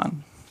going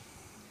on.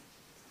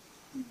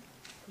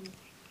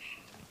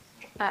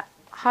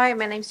 Hi,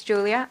 my name's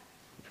Julia.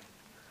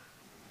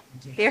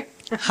 Here.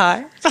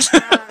 Hi.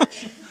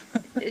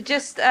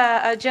 Just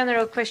a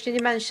general question.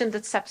 You mentioned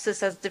that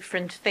sepsis has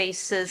different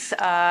phases,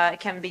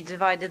 can be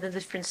divided in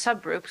different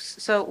subgroups.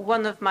 So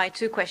one of my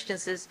 2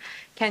 questions is,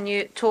 can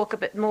you talk a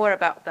bit more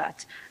about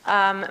that?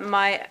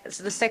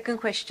 So the second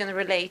question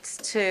relates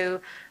to,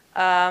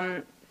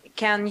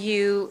 can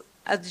you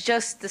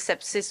adjust the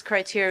sepsis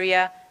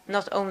criteria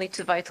not only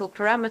to vital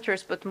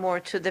parameters, but more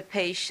to the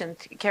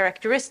patient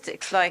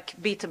characteristics, like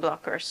beta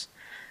blockers.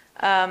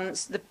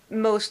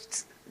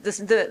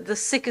 The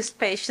sickest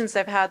patients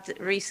I've had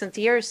recent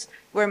years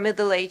were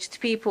middle-aged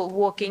people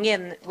walking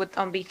in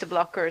on beta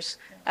blockers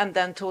and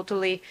then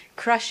totally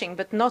crashing,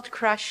 but not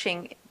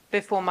crashing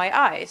before my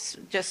eyes,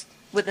 just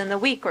within a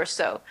week or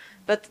so.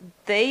 But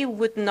they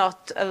would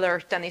not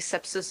alert any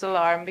sepsis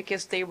alarm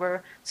because they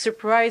were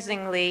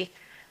surprisingly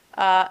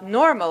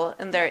normal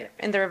in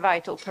their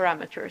vital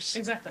parameters.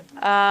 Exactly.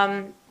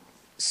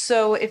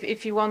 So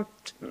if you want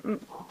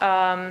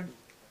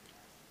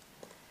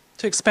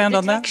to expand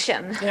on that?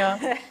 detection,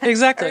 Yeah,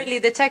 exactly. early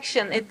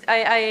detection,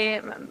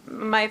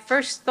 my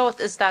first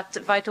thought is that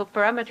vital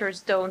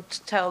parameters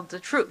don't tell the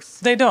truth.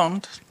 They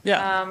don't,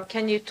 yeah.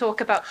 Can you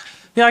talk about?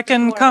 Yeah, I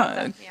can more about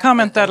that? Yeah.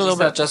 comment that a little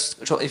bit.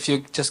 If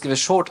you just give a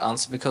short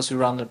answer, because we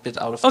run a bit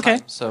out of Okay.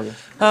 time. So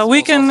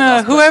We can,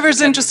 also whoever's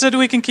question, interested,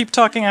 we can keep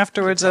talking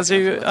afterwards. As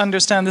you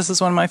understand, this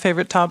is one of my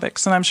favorite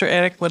topics, and I'm sure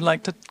Erik would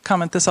like to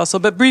comment this also.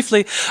 But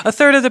briefly, a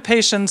third of the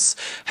patients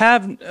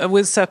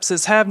with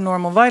sepsis have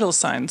normal vital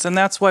signs, and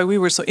that's why we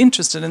were so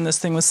interested in this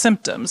thing with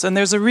symptoms. And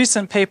there's a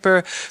recent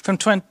paper from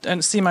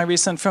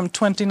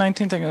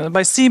 2019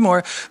 by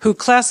Seymour, who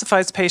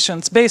classifies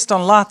patients based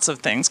on lots of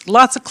things,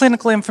 lots of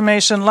clinical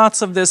information,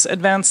 lots of this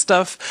advanced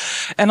stuff,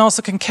 and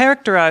also can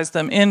characterize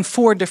them in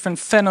 4 different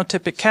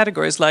phenotypic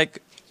categories,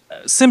 like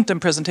symptom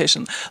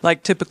presentation,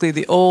 like typically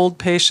the old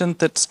patient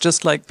that's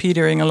just like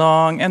petering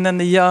along, and then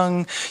the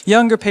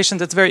younger patient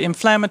that's very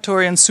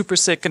inflammatory and super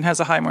sick and has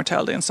a high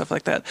mortality and stuff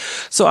like that.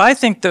 So I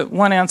think that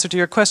one answer to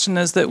your question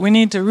is that we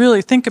need to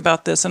really think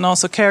about this and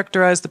also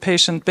characterize the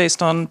patient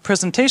based on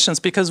presentations,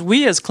 because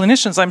we as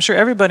clinicians, I'm sure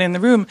everybody in the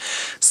room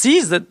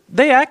sees that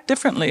they act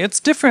differently.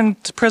 It's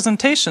different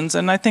presentations,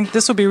 and I think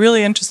this will be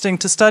really interesting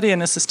to study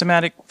in a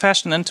systematic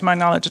fashion, and to my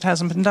knowledge it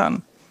hasn't been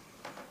done.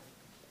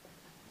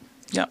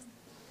 Yeah.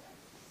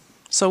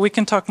 So we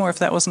can talk more if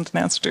that wasn't an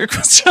answer to your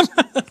question.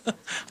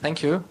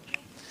 Thank you.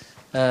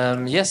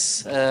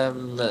 Yes.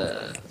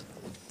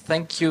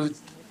 Thank you.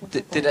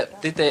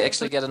 Did they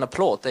actually get an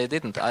applaud? They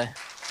didn't.